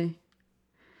tweeted say?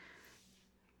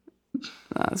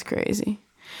 That's crazy.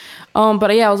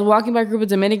 But yeah, I was walking by a group of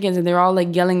Dominicans and they were all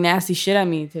like yelling nasty shit at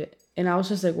me today. And I was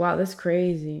just like, wow, that's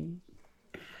crazy.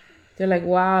 They're like,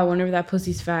 wow, I wonder if that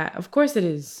pussy's fat. Of course it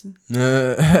is. You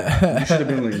should have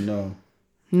been like, no.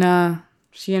 Nah,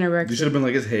 she anorexic. You should have been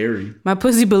like, it's hairy. My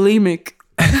pussy bulimic.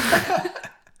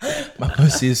 My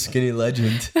pussy is skinny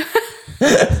legend.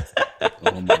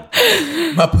 Oh my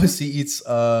God. My pussy eats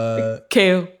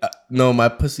Kale. no, my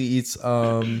pussy eats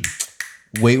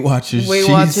Weight Watchers Weight cheese.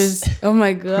 Watchers. Oh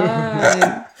my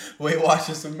God. Weight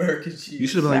Watchers American cheese. You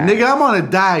should have been like, nigga, I'm on a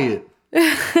diet.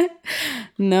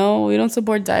 No, we don't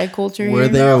support diet culture Were here.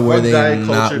 they or were Fuck they diet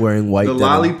not culture. wearing white The denim?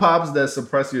 lollipops that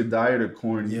suppress your diet are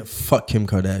corny. Yeah, fuck Kim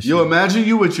Kardashian. Yo, imagine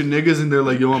you with your niggas and they're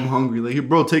like, yo, I'm hungry. Like, here,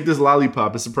 bro, take this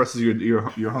lollipop. It suppresses your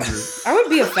hunger. I would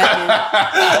be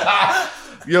offended.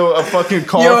 Yo, a fucking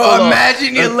car Yo, full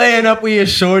imagine you're laying up with your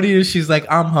shorty and she's like,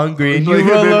 I'm hungry. And you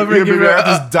Like, roll here, over baby, and give here, her baby,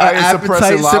 this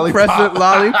diet-suppressant appetite-suppressant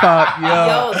lollipop. Yo.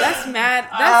 Yo, that's mad.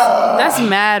 That's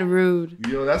mad rude.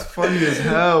 Yo, that's funny as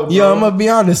hell, bro. Yo, I'm gonna be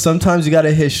honest. Sometimes you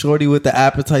gotta hit shorty with the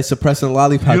appetite suppressant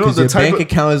lollipop You know because the your type bank of-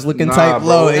 account is looking Nah, tight bro.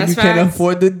 low and That's you can't facts.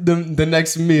 afford the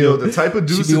next meal. Yo, the type of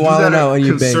dudes She that be do that wilding out are on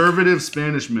your bank. conservative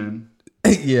Spanish men.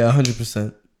 Yeah,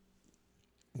 100%.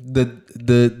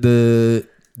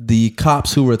 The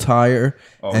cops who retire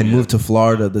and yeah. move to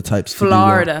Florida, the types to do that.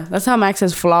 Florida. That's how Max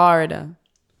says Florida.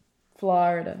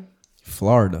 Florida.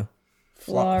 Florida.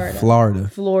 Florida. Florida.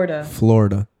 Florida.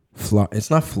 Florida. It's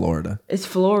not Florida. It's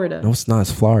Florida. No, it's not.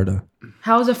 It's Florida.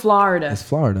 How is it Florida? It's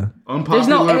Florida. There's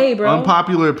no A, bro.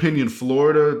 Unpopular opinion: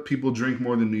 Florida people drink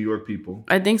more than New York people.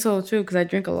 I think so too, because I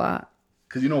drink a lot.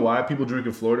 Cause you know why people drink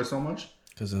in Florida so much?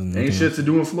 Because Ain't shit to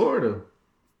do in Florida.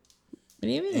 What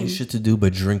do you mean? ain't shit to do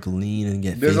but drink lean and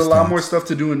get There's a face lot tats. more stuff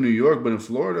to do in New York, but in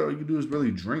Florida, all you can do is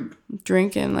really drink.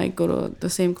 Drink and like go to the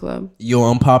same club. Yo,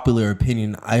 unpopular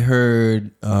opinion. I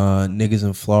heard niggas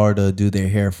in Florida do their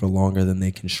hair for longer than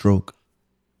they can stroke.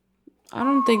 I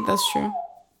don't think that's true.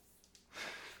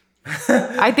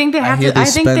 I think they I have hear to. they I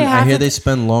think spend. they have I hear to. they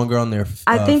spend longer on their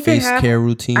I think they face have, care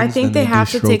routines. I think than they do have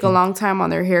to take a stroking. long time on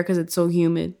their hair because it's so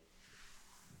humid.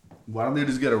 Why don't they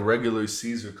just get a regular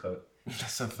Caesar cut?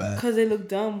 That's a fact. Because they look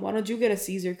dumb. Why don't you get a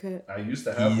Caesar cut? I used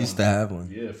to have He used one. to have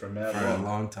one Yeah, for mad for a long.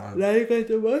 long time. Now you got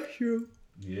the mushroom.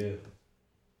 Yeah.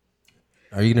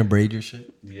 Are you gonna braid your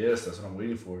shit? Yes, that's what I'm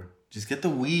waiting for. Just get the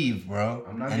weave, bro.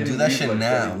 I'm not and getting do that weave shit like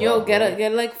now. that. Yo,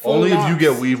 get like full Only if you locks.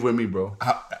 get weave with me, bro.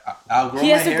 I'll grow He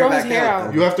my has to hair grow back his hair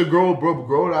out. You have to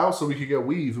grow it out so we can get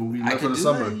weave. We'll be I for can the do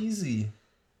summer. that easy.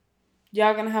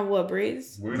 Y'all gonna have what,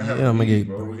 braids? We're gonna have Yeah, I'm gonna weave, get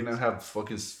bro. We're braids. gonna have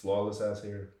fucking flawless ass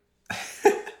hair.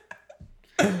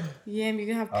 Yeah, you're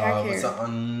gonna have pack What's hair.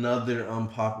 another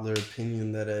unpopular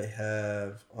opinion that I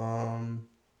have?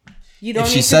 You don't If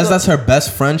need she to says go- that's her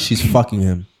best friend, she's fucking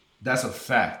him. That's a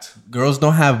fact. Girls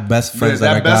don't have best friends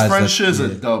that, that are best guys. friend that- shit is a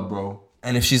yeah. dub, bro.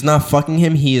 And if she's not fucking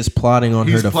him, he is plotting on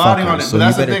her He's to plotting fuck her. on it, So but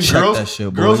that's you the better thing. check Girls, that shit,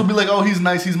 boy. girls will be like, "Oh, he's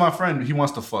nice. He's my friend. He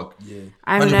wants to fuck." Yeah.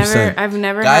 I've 100%.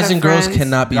 never Guys had a and girls friend-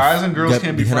 cannot be. Guys and girls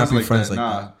can't be cannot friends like that.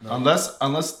 like Nah, that.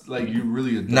 unless like you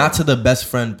really a dub. Not to the best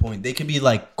friend point. They can be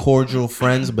like cordial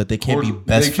friends, but they can't be Cordial-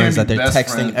 best they can't friends be that they're best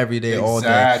texting friends. every day, all day,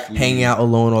 Exactly. hanging out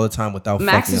alone all the time without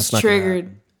Max fucking. is That's not gonna triggered.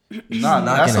 happen. Nah,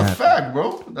 not that's gonna a happen. fact,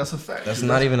 bro. That's a fact. That's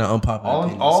not even an unpopular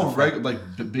opinion. all That's a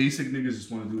fact. basic niggas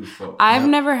just want to do is fuck. I've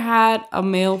never had a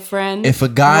male friend. If a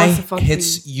who guy wants to fuck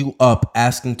hits me. you up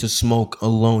asking to smoke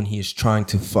alone, he is trying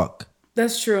to fuck.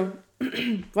 That's true.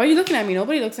 Why are you looking at me?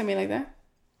 Nobody looks at me like that.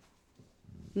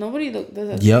 Nobody does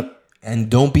that. Yep.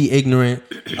 And don't be ignorant.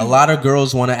 A lot of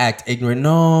girls want to act ignorant.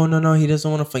 No. He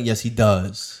doesn't want to fuck. Yes, he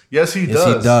does. Yes, he Yes,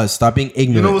 does. he does. Stop being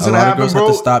ignorant. You know what's a gonna lot happen, of girls bro?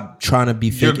 have to stop trying to be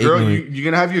Your fake girl, ignorant. you're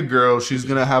gonna have your girl. She's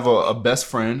gonna have a best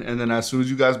friend, and then as soon as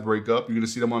you guys break up, you're gonna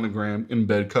see them on the gram in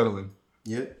bed cuddling.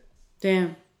 Yep.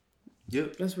 Damn,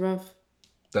 Yep. that's rough.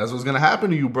 That's what's gonna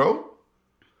happen to you, bro.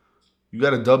 You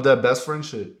gotta dub that best friend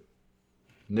shit.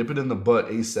 Nip it in the butt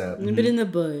ASAP. Nip it in the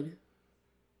bud.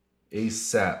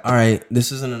 ASAP. All right.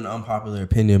 This isn't an unpopular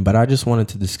opinion, but I just wanted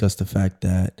to discuss the fact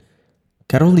that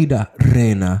Carolina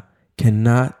Reina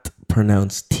cannot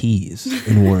pronounce T's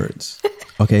in words.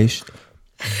 Okay.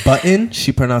 Button,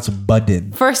 she pronounced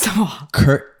button. First of all,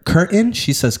 Curtain,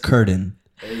 she says curtain.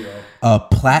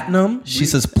 Platinum, she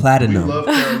says We platinum. love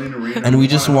Carolina Reina. And we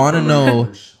just wanna want to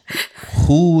know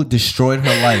who destroyed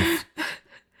her life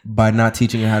by not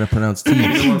teaching her how to pronounce You know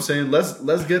T's. what I'm saying?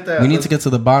 Let's get that. We need to get to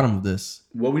the bottom of this.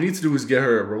 What we need to do is get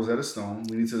her a Rosetta Stone.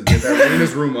 We need to get that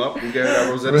Reina's room up. We'll get her that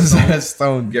Rosetta, Rosetta Stone.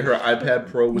 Stone. Get her an iPad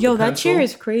Pro with yo, the that pencil. chair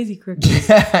is crazy crooked.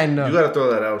 Yeah, I You know. gotta throw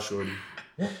that out, shorty.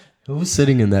 Who's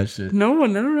sitting in that shit? No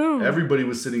one, I don't know. Everybody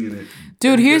was sitting in it.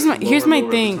 Dude, It here's gets my here's lower my and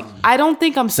lower every thing. time. I don't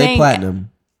think I'm Say saying platinum.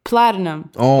 Platinum.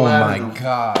 Oh Platinum. my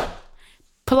god.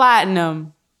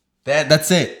 Platinum.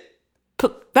 That's it.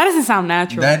 That doesn't sound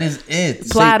natural. That is it.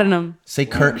 Platinum. Say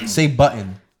say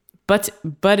button. But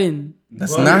button.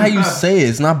 That's not how you say it.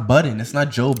 It's not button. It's not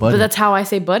Joe But Button. that's how I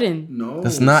say button. No,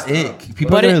 That's not stop. it.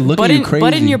 People are gonna look at you crazy.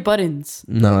 Button your buttons.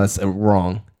 No, that's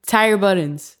wrong. Tie your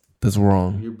buttons. That's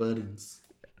wrong. Your buttons.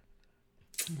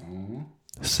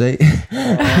 Say she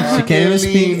can't even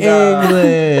speak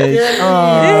English.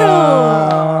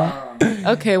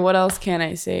 Okay, what else can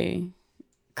I say?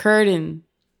 Curtain.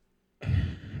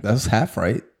 That's half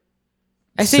right.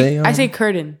 I say I Say, say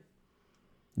curtain.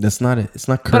 That's not it. It's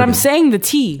not curtain. But I'm saying the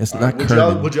T. it's not Would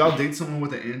curtain. y'all date someone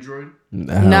with an Android?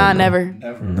 Nah, never.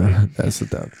 Never. No, that's a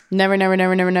dub. Never.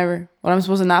 What, I'm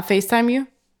supposed to not FaceTime you?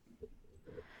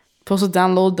 Supposed to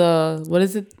download the, what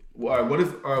is it? All right,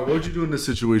 what would you do in this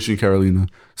situation, Carolina?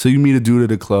 So you meet a dude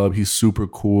at a club. He's super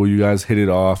cool. You guys hit it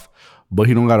off, but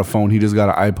he don't got a phone. He just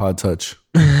got an iPod Touch.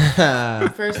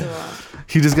 First of all,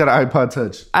 He just got an iPod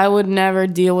Touch. I would never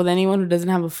deal with anyone who doesn't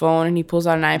have a phone and he pulls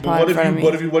out an But iPod in front of me.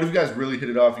 what if you guys really hit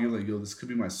it off? You're like, yo, this could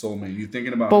be my soulmate. You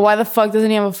thinking about? But why the fuck doesn't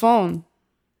he have a phone?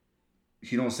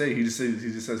 He don't say. He just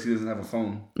says he doesn't have a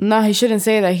phone. No, he shouldn't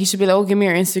say that. He should be like, oh, give me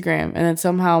your Instagram. And then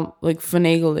somehow like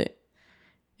finagle it.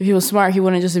 If he was smart, he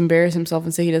wouldn't just embarrass himself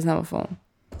and say he doesn't have a phone.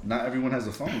 Not everyone has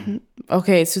a phone.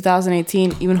 Okay, it's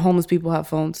 2018. Even homeless people have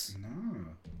phones.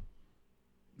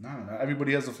 Nah, not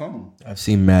everybody has a phone. I've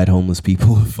seen mad homeless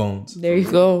people with phones. There you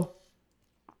go.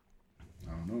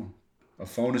 I don't know. A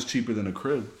phone is cheaper than a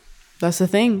crib. That's the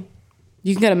thing.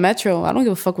 You can get a Metro. I don't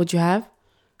give a fuck what you have.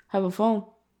 Have a phone.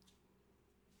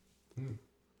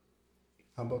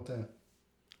 How about that?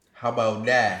 How about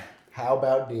that? How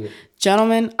about that?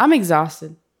 Gentlemen, I'm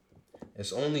exhausted.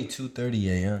 It's only 2:30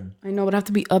 a.m. I know, but I have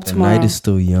to be up The tomorrow. night is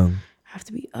still young. I have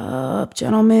to be up,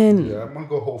 gentlemen. Yeah, I'm gonna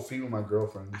go whole feet with my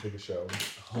girlfriend and take a shower.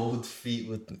 Hold feet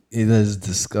with it is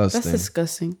disgusting. That's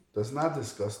disgusting. That's not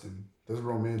disgusting. That's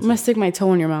romantic. I'm gonna stick my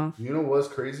toe in your mouth. You know what's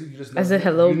crazy? You just As never, a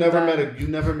hello You never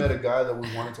goodbye. met a guy that was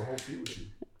wanting to hold feet with you.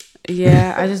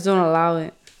 Yeah, I just don't allow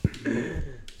it.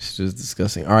 It's just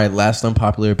disgusting. All right, last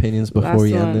unpopular opinions before Last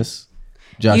we end one. this.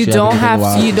 Josh, You don't anything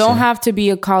wild have you to don't say? have to be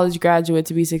a college graduate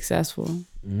to be successful.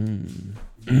 You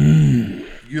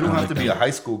don't have to be a high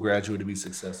school graduate to be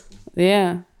successful.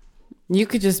 Yeah. You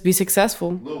could just be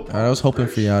successful. I was hoping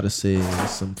for y'all to say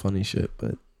some funny shit,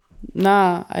 but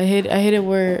Nah, I hit it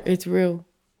where it's real.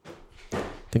 I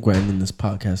think we're ending this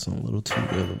podcast on a little too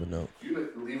real of a note. You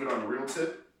gonna leave it on a real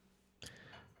tip?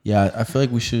 Yeah, I feel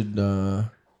like we should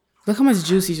Look how much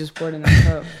juice he just poured in that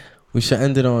cup. we should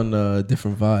end it on a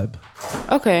different vibe.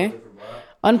 Okay.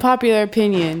 Unpopular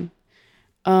opinion.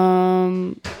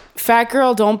 Fat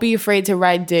girl, don't be afraid to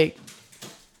ride dick.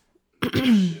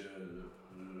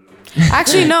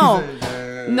 Actually, no.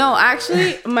 No,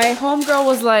 actually, my homegirl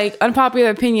was like, unpopular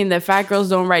opinion that fat girls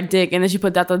don't ride dick. And then she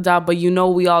put that on top, but you know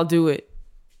we all do it.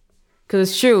 Because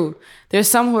it's true. There's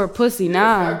some who are pussy.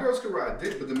 Nah. Fat girls can ride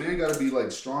dick, but the man gotta be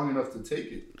like strong enough to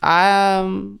take it. Why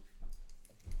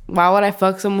would I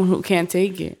fuck someone who can't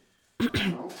take it?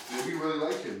 No, if you really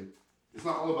like him, it's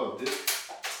not all about dick.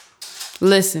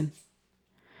 Listen.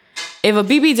 If a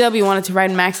BBW wanted to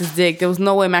ride Max's dick, there was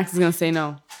no way Max is going to say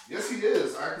no. Yes, he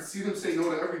is. I can see him say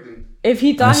no to everything. If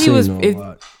he thought I he say was, no a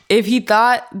lot. if he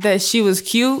thought that she was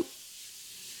cute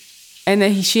and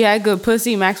that she had good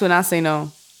pussy, Max would not say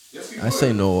no. Yes, he I would.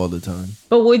 say no all the time.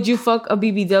 But would you fuck a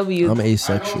BBW? I'm I know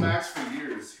asexual. Max for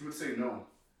years. He would say no.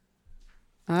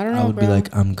 I don't know, I would bro. be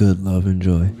like, I'm good, love,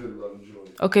 enjoy. Good love and joy.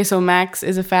 Okay, so Max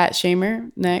is a fat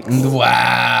shamer. Next.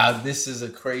 Wow, this is a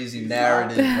crazy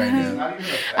narrative right now. Not even a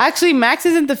fat. Actually, Max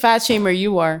isn't the fat shamer.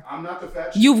 You are. I'm not the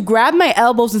fat. You've grabbed my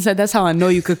elbows and said, that's how I know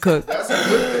you could cook. That's a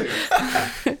good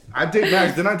thing. I date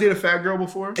Max. Didn't I date a fat girl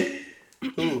before?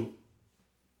 Who?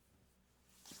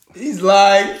 He's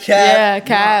like, Yeah,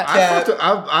 cat.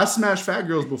 I smashed fat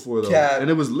girls before though, Cap. and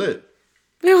it was lit.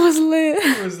 It was lit.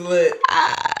 It was lit.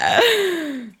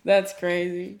 That's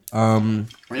crazy. Ain't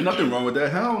nothing wrong with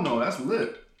that. Hell no, that's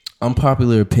lit.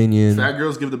 Unpopular opinion. Fat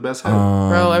girls give the best head.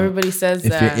 Bro, everybody says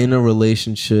If that. you're in a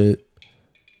relationship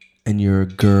and you're a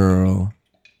girl,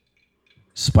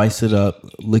 spice it up.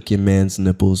 Lick your man's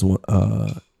nipples.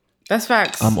 That's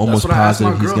facts. I'm almost what I asked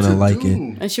my positive he's girl gonna to like do.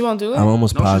 it. And she won't do it? I'm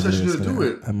almost No, she positive. said she it's gonna gonna-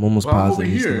 do it. I'm almost Well, I'm over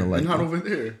positive he's here gonna like and not it. over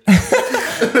there.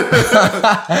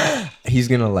 He's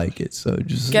gonna like it. So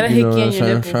just Get a you know hickey what in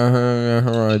your I'm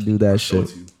saying? Do that Show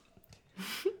shit. it to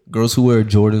you. Girls who wear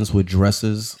Jordans with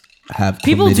dresses have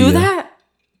People do chlamydia. that?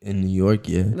 In New York,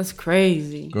 yeah. That's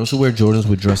crazy. Girls who wear Jordans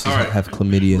with dresses All right. have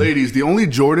chlamydia. Ladies, the only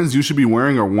Jordans you should be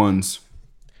wearing are ones.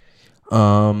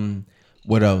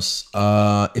 What else?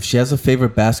 If she has a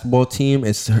favorite basketball team,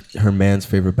 it's her man's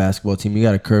favorite basketball team. You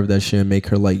gotta curve that shit and make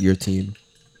her like your team.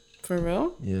 For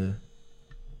real? Yeah.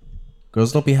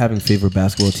 Girls don't be having favorite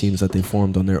basketball teams that they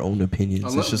formed on their own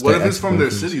opinions. It's just What their if it's from their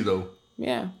ex-boyfriend's- city though?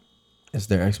 Yeah. It's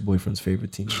their ex-boyfriend's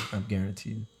favorite team. I'm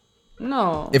guaranteed.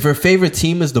 No. If her favorite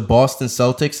team is the Boston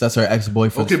Celtics, that's her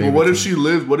ex-boyfriend's Okay, favorite but what if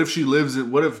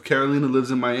team. what if Carolina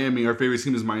lives in Miami? Our favorite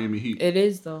team is Miami Heat. It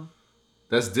is, though.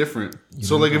 That's different.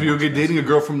 So like if you're dating a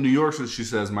girl from New York, so she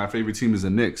says my favorite team is the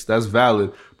Knicks. That's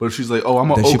valid. But if she's like, oh,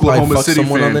 I'm an Then she probably Oklahoma fuck City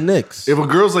someone fan. on the Knicks. If a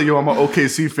girl's like, yo, I'm an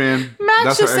OKC fan. Max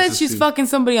that's just her said ex's she's team. fucking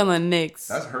somebody on the Knicks.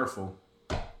 That's hurtful.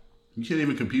 You can't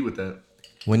even compete with that.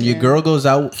 When your girl goes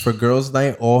out for girls'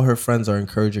 night, all her friends are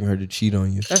encouraging her to cheat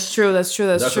on you. That's true. That's true.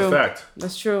 That's, That's true. a fact.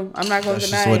 That's true. I'm not going to That's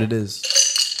deny just what it. it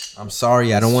is. I'm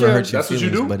sorry. I don't want to true. hurt your That's what you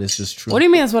feelings, do? but it's just true. What do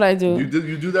you mean that's what I do?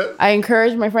 You do that? I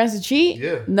encourage my friends to cheat?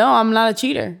 Yeah. No, I'm not a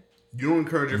cheater. You don't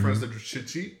encourage your friends to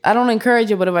cheat? I don't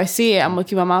encourage it, but if I see it, I'm going to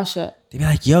keep my mouth shut. They be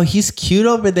like, yo, he's cute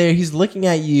over there. He's looking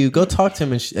at you. Go talk to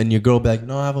him. And your girl be like,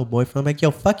 no, I have a boyfriend. I'm like, yo,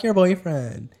 fuck your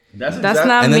boyfriend. That's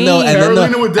not And then me. they'll, and then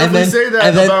Carolina they'll- would definitely say that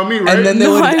and then- about me, right? And then they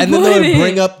No, would, I and then they would wouldn't.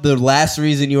 bring up the last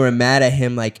reason you were mad at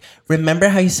him. Like, remember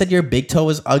how you said your big toe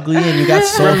was ugly and you got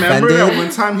so Remember offended? that one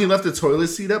time he left the toilet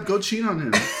seat up? Go cheat on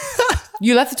him.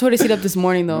 You left the toilet seat up this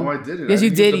morning, though. No, I didn't. Yes, I you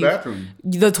used did. the bathroom.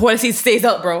 The toilet seat stays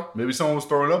up, bro. Maybe someone was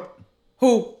throwing up.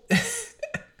 Who? I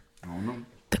don't know.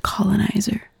 The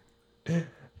colonizer.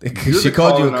 She the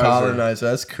called you a colonizer. colonizer.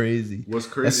 That's crazy. What's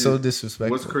crazy? That's so disrespectful.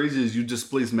 What's crazy is you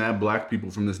displaced mad black people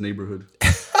from this neighborhood.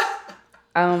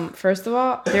 First of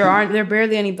all, there are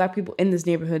barely any black people in this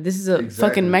neighborhood. This is a Exactly.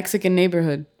 fucking Mexican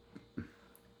neighborhood.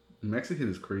 Mexican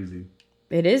is crazy.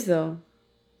 It is, though.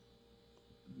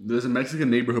 There's a Mexican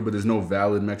neighborhood, but there's no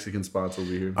valid Mexican spots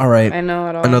over here. All right. I know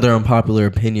it all. Another unpopular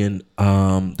opinion.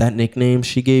 That nickname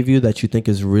she gave you that you think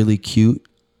is really cute,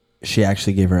 she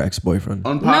actually gave her ex-boyfriend.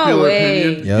 Unpopular No way.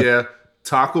 opinion. Yep. Yeah.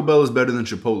 Taco Bell is better than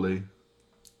Chipotle.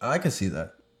 I can see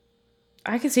that.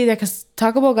 I can see that because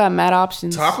Taco Bell got mad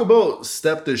options. Taco Bell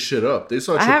stepped this shit up. They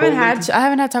saw Chipotle. I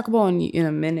haven't had Taco Bell in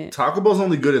a minute. Taco Bell's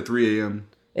only good at 3 a.m.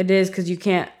 It is because you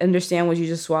can't understand what you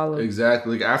just swallowed.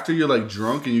 Exactly. Like after you're like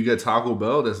drunk and you get Taco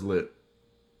Bell, that's lit.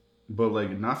 But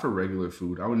like not for regular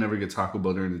food. I would never get Taco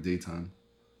Bell during the daytime.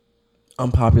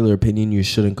 Unpopular opinion: you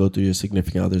shouldn't go through your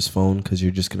significant other's phone because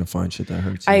you're just gonna find shit that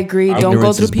hurts you. I agree. Don't go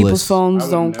Ignorance through is people's bliss. phones. I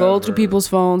would Don't go never- through people's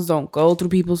phones. Don't go through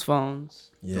people's phones.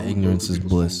 Yeah, ignorance is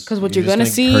bliss. Because what you're just gonna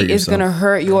see hurt is gonna yourself.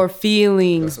 hurt your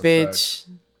feelings, That's a bitch.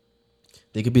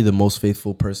 They could be the most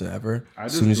faithful person ever. I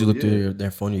As just soon as you look do- through yeah.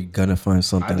 their phone, you're gonna find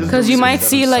something. just like Because you Don't might say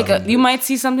see that like or you might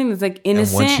see something that's like and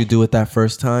innocent, once you do it that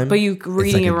first time, but you it's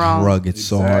reading like it a wrong, drug. It's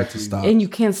so hard to Exactly. stop. and you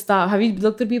can't stop. Have you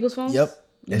looked at people's phones? Yep.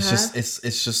 You It's just have?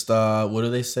 it's just what do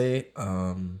they say?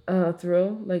 A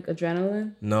thrill, like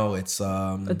adrenaline, No, it's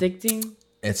addicting.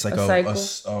 it's like a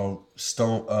cycle?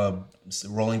 stone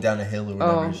rolling down a hill or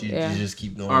whatever. Oh, you yeah. just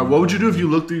keep going. All right, what would you do if you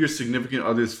looked through your significant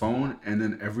other's phone and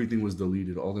then everything was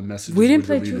deleted? All the messages. We didn't were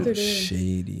play deleted? Truth or Dare.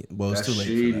 Shady. Well, it's That's too late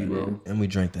shady, for that, bro. And we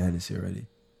drank the Hennessy already.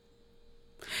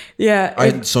 Yeah, All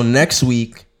right, so next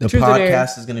week the Truth or Dare.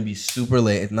 podcast is gonna be super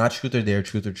late. It's not Truth or Dare,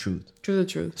 Truth or Truth. truth or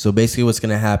truth. So basically, what's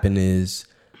gonna happen is,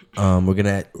 we're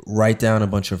gonna write down a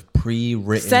bunch of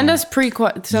pre-written. Send us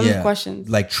questions.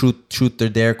 like truth or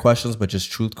dare questions, but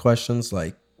just truth questions,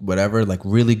 like whatever, like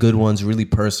really good ones, really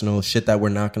personal shit that we're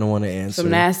not gonna want to answer. Some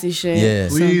nasty shit. Yeah,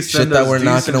 Please shit send that us we're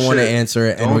not decent gonna want to shit. answer,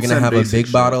 and Don't we're gonna send have a basic big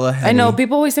shit. bottle of Henny. I know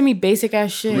people always send me basic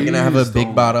ass shit. We're gonna have a Please big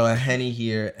don't. bottle of Henny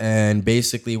here, and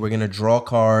basically we're gonna draw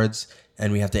cards,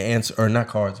 and we have to answer, or not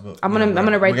cards, but I'm you gonna- know, I'm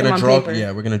gonna write we're them gonna on draw, paper.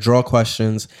 Yeah, we're gonna draw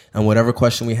questions, and whatever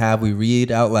question we have, we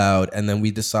read out loud, and then we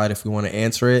decide if we want to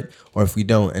answer it or if we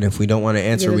don't. And if we don't want to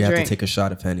answer, Get a we have to drink. take a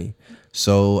shot of Henny.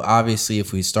 So obviously,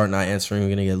 if we start not answering, we're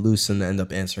gonna get loose and end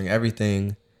up answering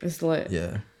everything. It's lit.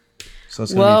 Yeah. So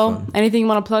it's gonna be Well, fun. anything you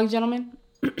want to plug, gentlemen?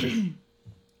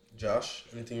 Josh,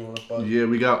 anything you want to plug? Yeah,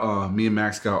 we got me and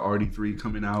Max got RD3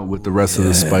 coming out with the rest of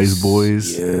the Spice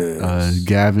Boys.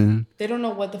 Gavin. They don't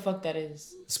know what the fuck that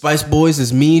is. Spice Boys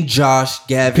is me, Josh,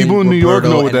 Gavin. People in New York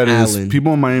Roberto, know what that and is. Alan.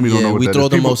 People in Miami don't know what we that throw is.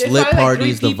 the People- most There's lit probably like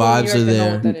parties. three The people in New vibes York are that know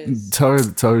there. what that is.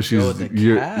 Tell her she's Yo, the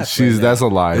cap she's right that's a now.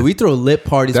 lie. Yeah, we throw lit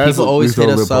parties. That's- People always we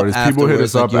hit throw us lit up parties. afterwards. People hit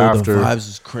us like, up yo, after. The vibes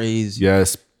is crazy.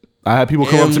 Yes. I had people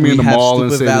come up And to me in the we have mall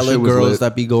and Stupid say the Valid shit was girls lit.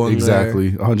 that be going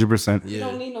exactly, 100%. You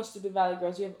don't need no stupid valley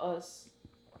girls. You have us.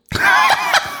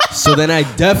 So then I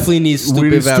definitely need Stupid We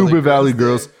need Valley. Stupid Valley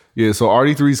Girls. Yeah, so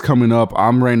RD3 is coming up.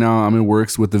 I'm in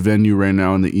works with the venue right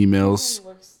now in the emails.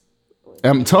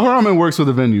 Tell her I'm in works with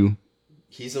the venue.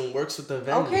 He's in works with the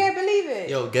venue. Okay, I believe it.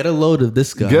 Yo, get a load of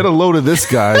this guy. Get a load of this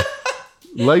guy.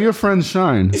 Let your friends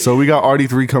shine. So we got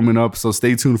RD3 coming up. So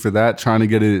stay tuned for that. Trying to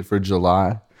get it for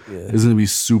July. It's gonna be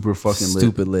super fucking lit.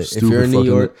 Stupid lit. If Super you're in New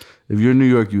fucking York, lit. If you're in New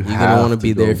York, You're gonna want to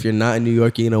be there. If you're not in New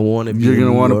York, you're gonna want to be. You're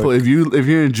gonna want to pull. If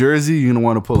you're in Jersey, you're gonna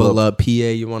want to pull pull up. up. PA,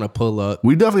 you want to pull up.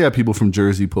 We definitely had people from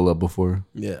Jersey pull up before.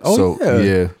 Yeah. Oh So, yeah.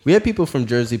 yeah. We had people from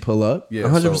Jersey pull up. Yeah,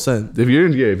 100%. So if you're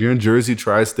in Jersey,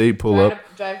 tri-state, pull up.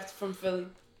 Drive from Philly.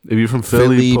 If you're from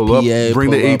Philly, pull up. PA, Bring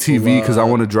the pull up, ATV because I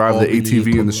want to drive the Albany, ATV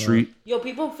in pull the up. street. Yo,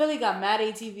 people in Philly got mad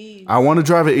ATVs. I want to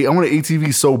drive I want an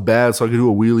ATV so bad so I can do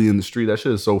a wheelie in the street. That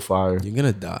shit is so fire. You're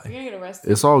gonna die. You're gonna get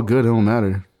arrested. It's all good. It don't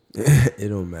matter. It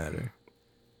don't matter.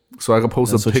 So I can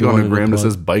post That's a what pic you on the wanted to gram that plug.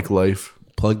 says bike life.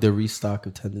 Plug the restock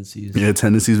of tendencies. Yeah,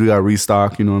 tendencies. We got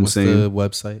restock. You know what What's I'm saying? the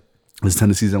website? It's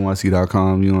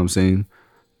tendenciesnyc.com. You know what I'm saying?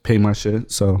 Pay my shit.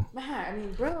 So Man, I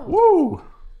mean, bro. woo.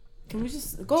 Can we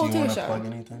just go take a shot?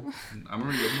 anything? I'm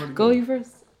ready. Go you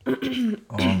first.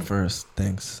 First,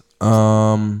 thanks.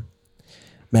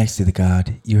 Max to the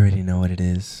God, you already know what it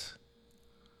is.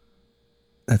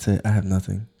 That's it. I have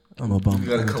nothing. I'm a bum. You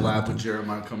got I to don't do collab nothing. with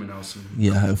Jeremiah coming out soon.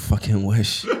 Yeah, I fucking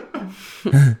wish.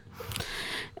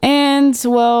 And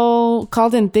well,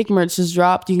 Called In Thick merch just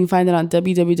dropped. You can find it on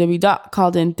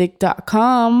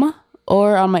www.calledinthick.com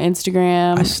or on my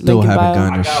Instagram. I still link in haven't bio.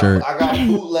 gotten a shirt. I got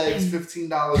bootlegs,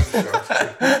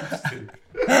 $15.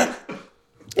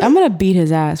 I'm gonna beat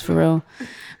his ass for real.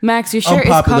 Max, your shirt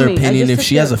is Unpopular coming. opinion: if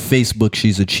she has a Facebook,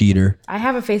 she's a cheater. I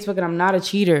have a Facebook and I'm not a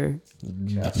cheater.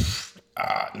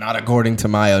 Not according to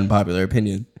my unpopular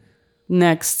opinion.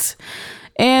 Next.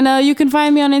 And you can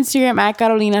find me on Instagram at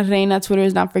Carolina Reina. Twitter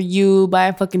is not for you. Buy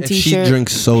a fucking If t-shirt. she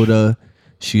drinks soda,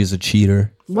 she is a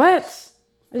cheater. What?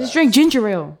 I just drink ginger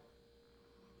ale.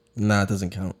 Nah, it doesn't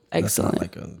count. That's not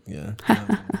Excellent. yeah.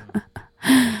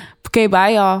 Okay, bye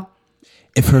y'all.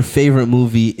 If her favorite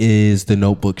movie is The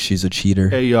Notebook, she's a cheater.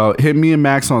 Hey, y'all, hit me and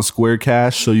Max on Square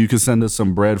Cash so you can send us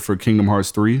some bread for Kingdom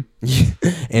Hearts 3.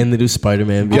 And the new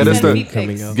Spider-Man Get video us the-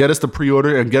 coming out. Get us the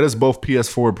pre-order and get us both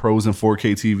PS4 Pros and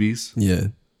 4K TVs. Yeah.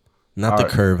 Not the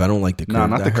Alright. curve. I don't like the curve. Nah,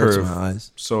 not That the hurts curve. my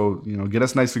eyes. So, get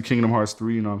us nice for Kingdom Hearts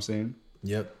 3, you know what I'm saying?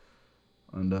 Yep.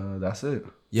 And that's it.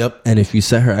 Yep. And if you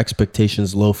set her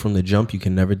expectations low from the jump, you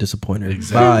can never disappoint her.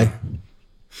 Exactly.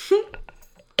 Bye.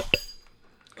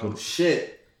 Oh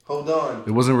shit. Hold on.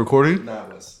 It wasn't recording? Nah,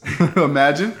 it was.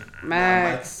 Imagine.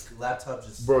 Max. laptop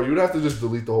just. Bro, you'd have to just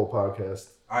delete the whole podcast.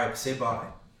 All right, say bye,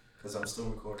 because I'm still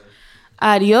recording.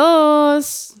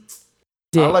 Adios.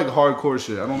 Dick. I like hardcore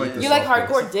shit. I don't like this. You like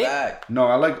soft hardcore shit. dick? No,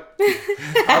 I like.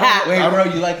 Wait, bro,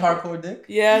 you like hardcore dick?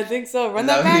 Yeah, I think so. Run Is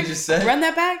that that what you back. just said? Run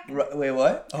that back. Wait,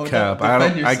 what? Hold Cap. on,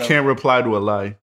 defend I yourself. can't reply to a lie.